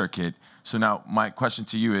 yeah, sure, kid. So now my question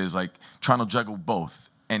to you is, like, trying to juggle both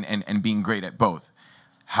and being great at both.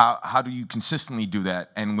 How do you consistently do that?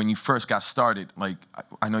 And when you first got started, like,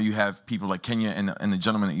 I know you have people like Kenya and the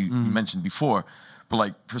gentleman that you mentioned before, but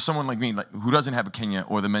like for someone like me, like who doesn't have a Kenya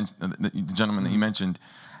or the gentleman that you mentioned,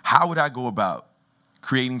 how would I go about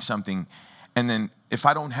creating something? And then if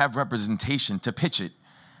I don't have representation to pitch it,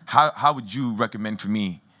 how would you recommend for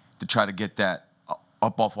me to try to get that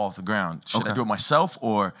up off the ground? Should I do it myself,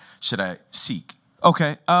 or should I seek?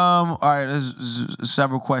 Okay. All right. There's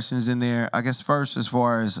several questions in there. I guess first, as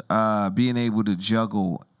far as being able to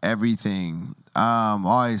juggle everything, I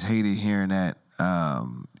always hated hearing that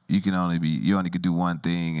you only could do one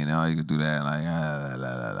thing, and all you could do that. Like,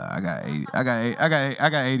 I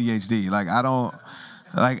got ADHD.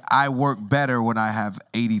 Like, I work better when I have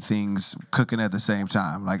 80 things cooking at the same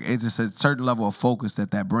time. Like, it's just a certain level of focus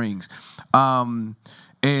that brings.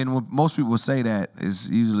 And when most people say that is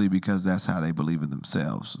usually because that's how they believe in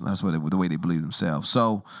themselves. That's the way they believe themselves.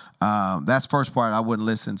 So that's first part. I wouldn't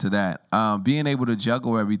listen to that. Being able to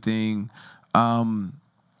juggle everything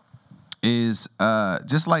is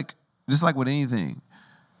just like with anything.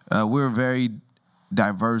 We're very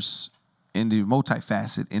diverse,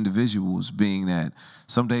 multifaceted individuals, being that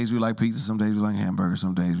some days we like pizza, some days we like hamburgers,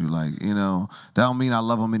 some days we like, that don't mean I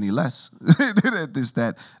love them any less.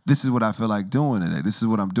 This is what I feel like doing today. This is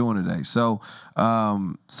what I'm doing today. So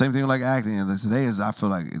same thing like acting. And today I feel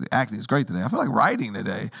like acting is great today. I feel like writing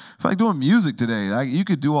today. I feel like doing music today. Like, you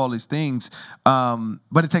could do all these things,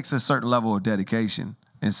 but it takes a certain level of dedication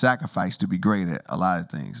and sacrifice to be great at a lot of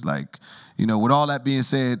things. Like, with all that being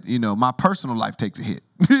said, my personal life takes a hit,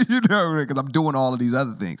 because I'm doing all of these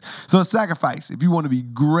other things. So it's sacrifice. If you want to be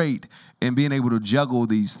great and being able to juggle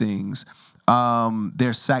these things,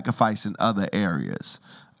 there's sacrifice in other areas.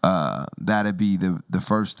 That'd be the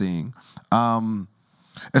first thing.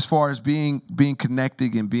 As far as being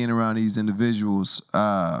connected and being around these individuals,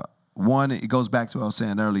 one, it goes back to what I was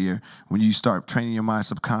saying earlier. When you start training your mind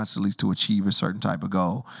subconsciously to achieve a certain type of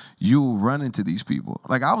goal, you'll run into these people.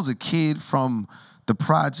 Like, I was a kid from the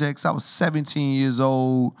projects. I was 17 years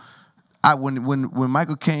old. When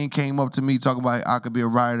Michael Caine came up to me talking about I could be a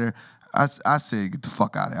writer, I said, get the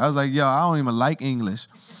fuck out of here. I was like, yo, I don't even like English.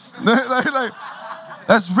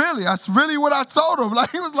 That's really what I told him. Like,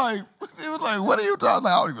 he was like, what are you talking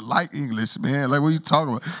about? I don't even like English, man. Like, what are you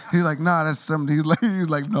talking about? He's like, nah, that's something. He was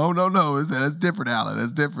like, no. That's different, Alan.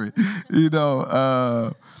 That's different.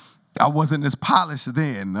 I wasn't as polished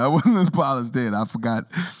then. I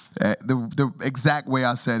forgot the exact way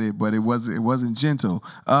I said it, but it wasn't gentle.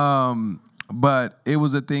 But it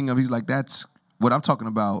was a thing of, he's like, that's what I'm talking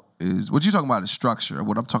about is, what you're talking about is structure.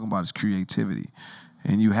 What I'm talking about is creativity.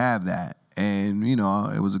 And you have that. And,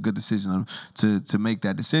 it was a good decision to make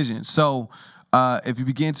that decision. So if you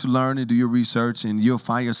begin to learn and do your research, and you'll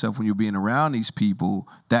find yourself when you're being around these people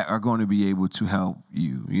that are going to be able to help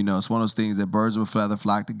you. It's one of those things that birds of a feather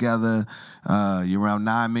flock together. You're around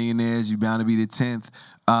 9 millionaires. You're bound to be the 10th.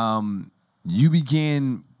 You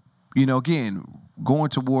begin, again, going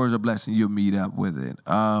towards a blessing, you'll meet up with it.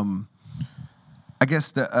 I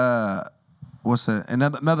guess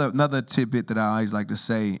another tidbit that I always like to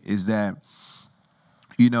say is that,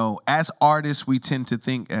 as artists, we tend to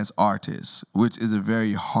think as artists, which is a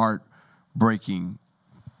very heartbreaking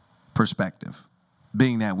perspective.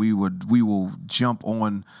 Being that we will jump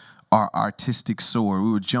on our artistic sword,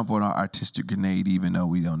 we would jump on our artistic grenade, even though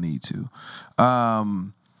we don't need to.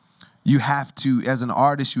 You have to, as an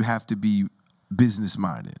artist, you have to be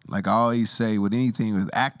business-minded. Like I always say, with anything, with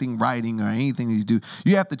acting, writing, or anything that you do,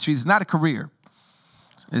 you have to treat it's not a career.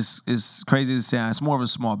 It's crazy to say, it's more of a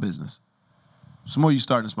small business. The more you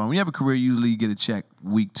start in small. When you have a career, usually you get a check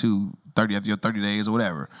week 2, 30 after your 30 days or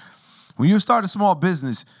whatever. When you start a small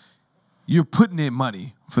business, you're putting in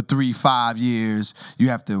money for 3-5 years. You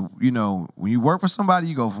have to, when you work for somebody,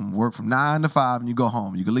 you work from 9 to 5 and you go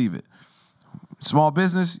home. You can leave it. Small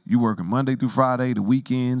business, you're working Monday through Friday, the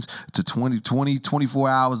weekends to 24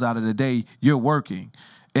 hours out of the day, you're working.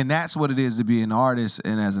 And that's what it is to be an artist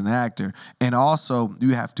and as an actor. And also,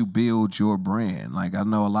 you have to build your brand. Like, I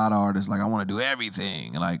know a lot of artists, like, I want to do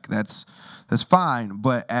everything. Like, that's fine.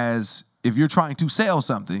 But if you're trying to sell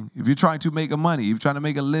something, if you're trying to make money, if you're trying to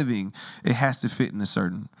make a living, it has to fit in a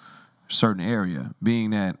certain area.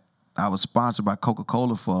 Being that I was sponsored by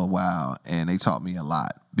Coca-Cola for a while, and they taught me a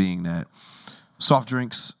lot. Being that soft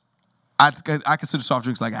drinks, I consider soft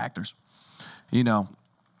drinks like actors. You know,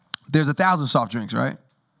 there's 1,000 soft drinks, right?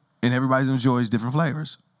 And everybody enjoys different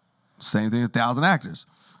flavors. Same thing as 1,000 actors.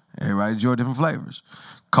 Everybody enjoys different flavors.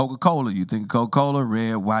 Coca-Cola, you think Coca-Cola,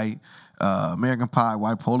 red, white, American Pie,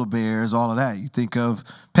 white polar bears, all of that. You think of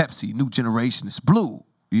Pepsi, new generation, it's blue.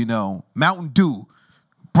 You know, Mountain Dew,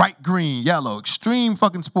 bright green, yellow, extreme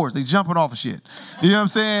fucking sports. They jumping off of shit. You know what I'm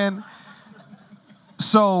saying?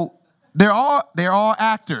 So they're all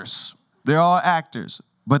actors. They're all actors,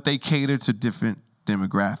 but they cater to different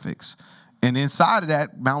demographics. And inside of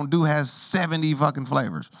that, Mountain Dew has 70 fucking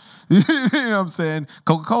flavors. You know what I'm saying?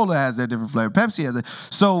 Coca-Cola has their different flavor. Pepsi has it.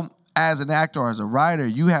 So as an actor or as a writer,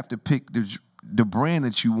 you have to pick the brand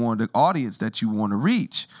that you want, the audience that you want to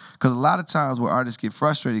reach. Because a lot of times where artists get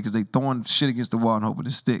frustrated because they throwing shit against the wall and hoping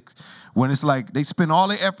to stick. When it's like they spend all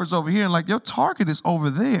their efforts over here and like your target is over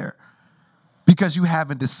there. Because you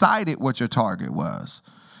haven't decided what your target was.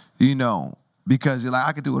 You know, because you're like,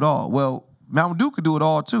 I could do it all. Well, Mountain Dew could do it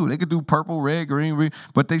all too. They could do purple, red, green,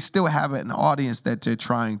 but they still have an audience that they're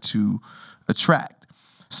trying to attract.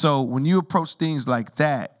 So when you approach things like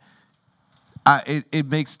that, it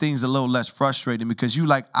makes things a little less frustrating because you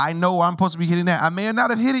like, I know I'm supposed to be hitting that. I may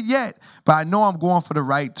not have hit it yet, but I know I'm going for the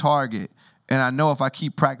right target. And I know if I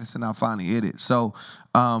keep practicing, I'll finally hit it. So,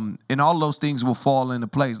 and all those things will fall into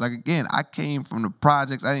place. Like, again, I came from the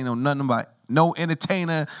projects. I didn't know nothing about no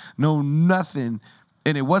entertainer, no nothing.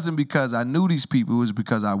 And it wasn't because I knew these people. It was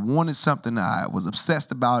because I wanted something. I was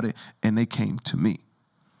obsessed about it, and they came to me.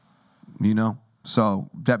 You know? So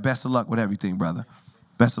that best of luck with everything, brother.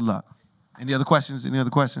 Best of luck. Any other questions?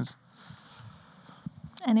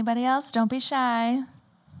 Anybody else? Don't be shy.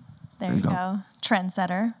 There you go.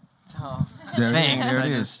 Trendsetter. Oh, thanks. There it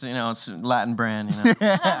is. It's a Latin brand.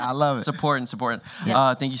 I love it. Support.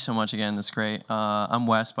 Yeah. Thank you so much again. That's great. I'm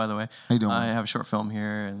Wes, by the way. How you doing? I have a short film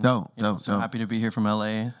here. And, Dope. Happy to be here from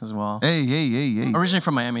LA as well. Hey. Originally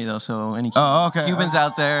from Miami though, so any Cubans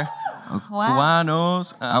out there, Wow.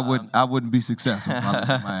 Cubanos. I wouldn't be successful if I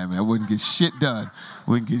lived in Miami. I wouldn't get shit done.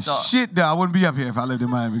 Shit done. I wouldn't be up here if I lived in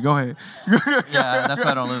Miami. Go ahead. Yeah, that's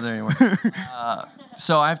why I don't live there anymore.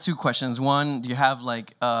 So I have two questions. One, do you have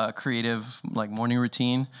like a creative morning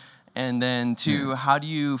routine? And then two, how do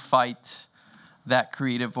you fight that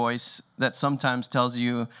creative voice that sometimes tells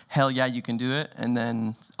you, hell yeah, you can do it, and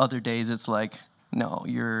then other days it's like, no,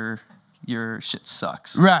 your shit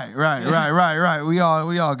sucks. Right. We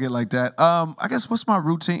all get like that. I guess what's my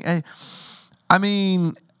routine? Hey, I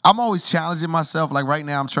mean, I'm always challenging myself. Like right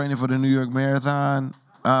now, I'm training for the New York Marathon.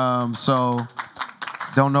 So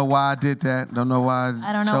don't know why I did that. Don't know why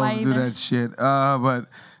I chose to do that shit. But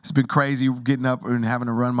it's been crazy getting up and having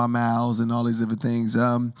to run my miles and all these different things.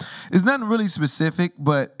 It's nothing really specific,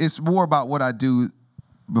 but it's more about what I do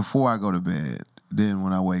before I go to bed than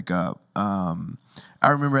when I wake up. I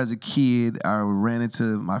remember as a kid, I ran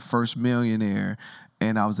into my first millionaire,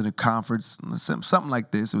 and I was in a conference, something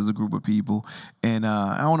like this. It was a group of people, and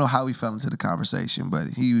I don't know how we fell into the conversation, but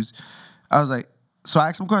I was like, so I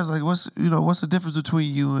asked him questions like, what's the difference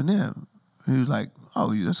between you and them? He was like,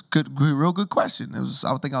 oh, that's real good question.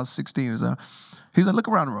 I think I was 16 or so. He was like, look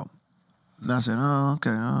around the room. And I said, oh, okay.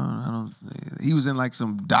 I don't. He was in like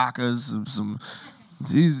some Dockers,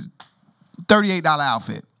 he's $38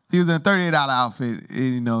 outfit. He was in a $38 outfit,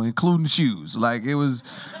 including shoes. Like it was,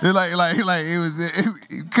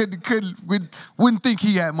 wouldn't think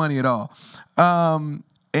he had money at all.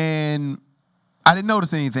 And I didn't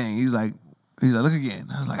notice anything. He's like, look again.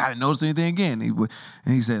 I was like, I didn't notice anything again.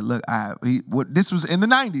 And he said, look, this was in the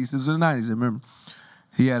 90s. This was in the 90s. I remember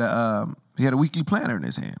he had a weekly planner in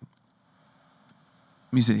his hand.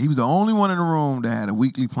 He said he was the only one in the room that had a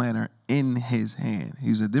weekly planner in his hand.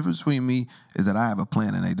 He said, the difference between me is that I have a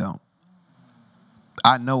plan and they don't.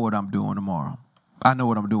 I know what I'm doing tomorrow. I know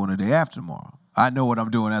what I'm doing the day after tomorrow. I know what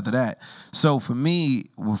I'm doing after that. So for me,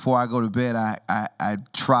 before I go to bed, I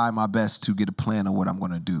try my best to get a plan of what I'm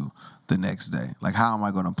going to do the next day. Like, how am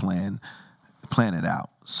I going to plan it out?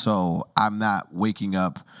 So I'm not waking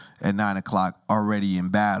up at 9 o'clock already in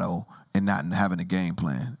battle and not having a game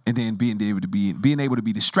plan, and then being able to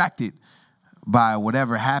be distracted by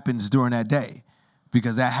whatever happens during that day,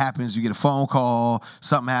 because that happens. You get a phone call,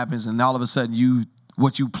 something happens, and all of a sudden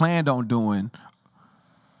what you planned on doing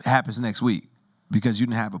happens next week. because you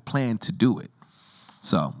didn't have a plan to do it.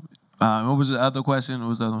 So, what was the other question? What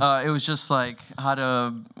was the other one? It was just like how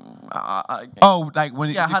to. Like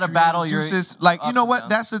when how to battle your juices. Like, you know what?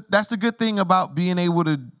 That's the good thing about being able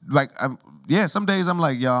to, like, some days I'm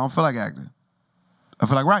like, yo, I don't feel like acting. I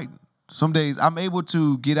feel like writing. Some days I'm able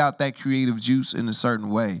to get out that creative juice in a certain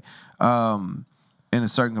way, in a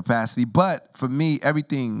certain capacity. But for me,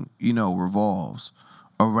 everything, revolves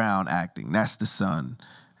around acting. That's the sun.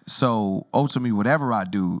 So ultimately, whatever I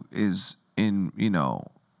do is in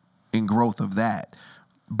growth of that.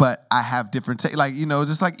 But I have different, just like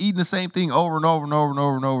eating the same thing over and over and over and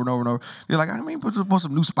over and over and over and over. You're like, put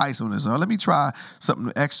some new spice on this, or let me try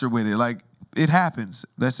something extra with it. Like, it happens.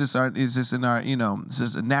 It's just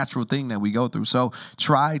a natural thing that we go through. So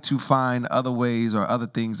try to find other ways or other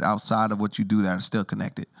things outside of what you do that are still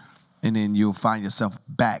connected. And then you'll find yourself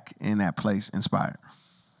back in that place inspired.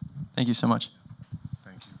 Thank you so much.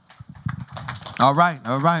 Thank you. All right.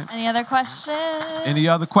 Any other questions? Any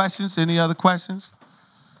other questions?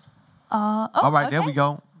 All right, okay. There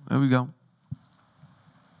we go.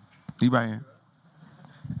 He right here.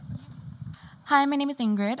 Hi, my name is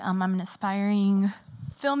Ingrid. I'm an aspiring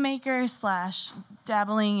filmmaker /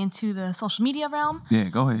 dabbling into the social media realm. Yeah,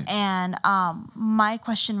 go ahead. And my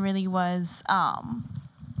question really was,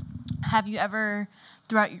 have you ever,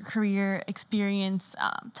 throughout your career, experienced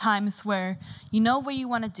times where you know what you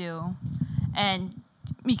want to do, and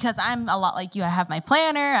because I'm a lot like you, I have my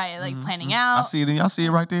planner, I like planning out. I see it. Y'all see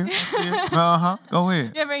it right there? Go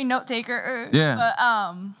ahead. You're a very note taker. Yeah.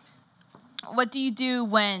 But what do you do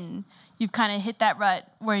when you've kind of hit that rut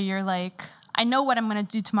where you're like, I know what I'm going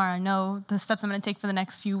to do tomorrow. I know the steps I'm going to take for the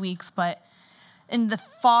next few weeks. But in the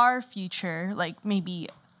far future, like maybe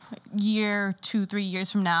a year, 2-3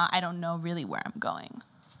 years from now, I don't know really where I'm going.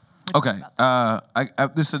 Okay.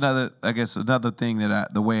 This is another thing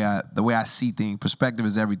that the way I see things. Perspective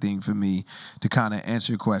is everything for me to kind of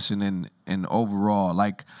answer your question. And overall,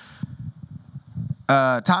 like,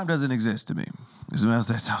 time doesn't exist to me.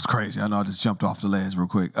 That sounds crazy. I know I just jumped off the ledge real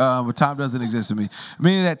quick. But time doesn't exist to me.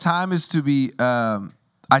 Meaning that time is to be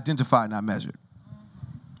identified, not measured.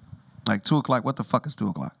 Like 2 o'clock, what the fuck is 2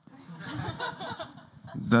 o'clock?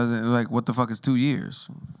 What the fuck is 2 years?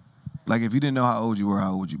 Like, if you didn't know how old you were,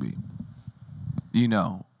 how old would you be?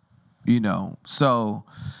 So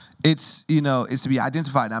it's to be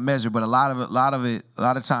identified, not measured. But a lot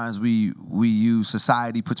of times we use,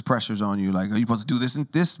 society puts pressures on you. Like, are you supposed to do this in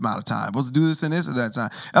this amount of time? Supposed to do this in this or that time?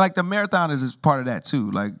 And like the marathon is part of that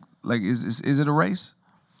too. Like is it a race?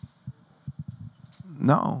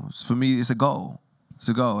 No, for me it's a goal. It's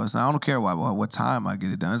a goal. I don't care what time I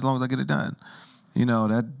get it done, as long as I get it done.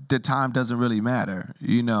 That the time doesn't really matter.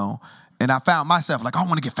 And I found myself like, I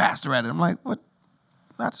want to get faster at it. I'm like, what?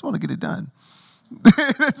 I just want to get it done.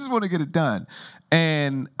 I just want to get it done.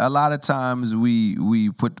 And a lot of times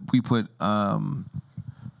we put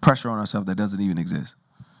pressure on ourselves that doesn't even exist.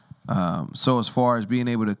 So as far as being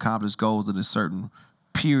able to accomplish goals in a certain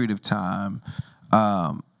period of time,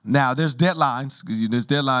 now there's deadlines. There's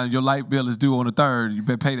deadline. Your light bill is due on the 3rd. You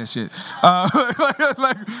better pay that shit.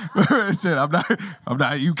 Shit, I'm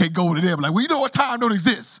not. You can't go to them like, well, you know what, time don't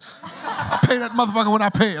exist. I pay that motherfucker when I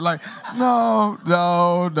pay it. Like, no.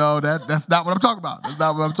 That's not what I'm talking about. That's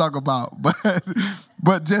not what I'm talking about.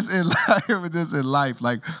 But just in life,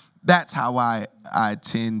 like, that's how I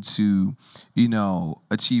tend to,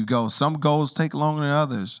 achieve goals. Some goals take longer than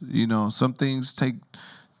others. Some things take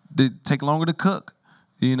longer to cook.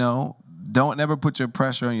 Don't ever put your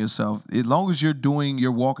pressure on yourself. As long as you're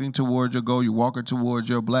walking towards your goal, you're walking towards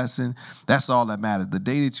your blessing, that's all that matters. The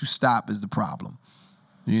day that you stop is the problem.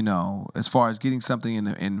 As far as getting something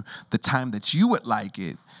in the time that you would like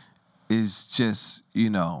it is just,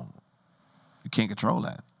 you can't control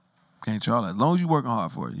that. Can't control that. As long as you're working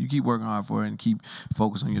hard for it, you keep working hard for it and keep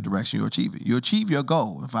focused on your direction, you'll achieve it. You'll achieve your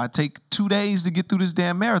goal. If I take 2 days to get through this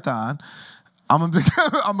damn marathon, I'm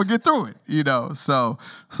gonna get through it, So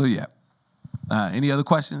yeah. Any other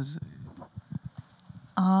questions?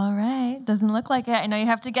 All right. Doesn't look like it. I know you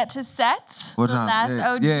have to get to set. What the time? last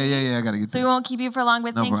OG. Yeah. I gotta get. So we won't keep you for long,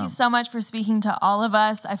 but No thank problem. you so much for speaking to all of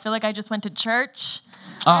us. I feel like I just went to church.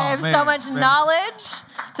 Oh, I have so much knowledge.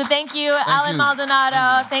 So thank you, Alan you.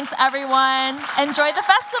 Maldonado. Thanks, everyone. Enjoy the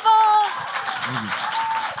festival.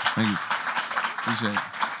 Thank you. Appreciate it.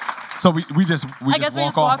 So we just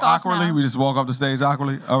walk off awkwardly. now. We just walk off the stage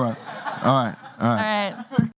awkwardly. All right. All right.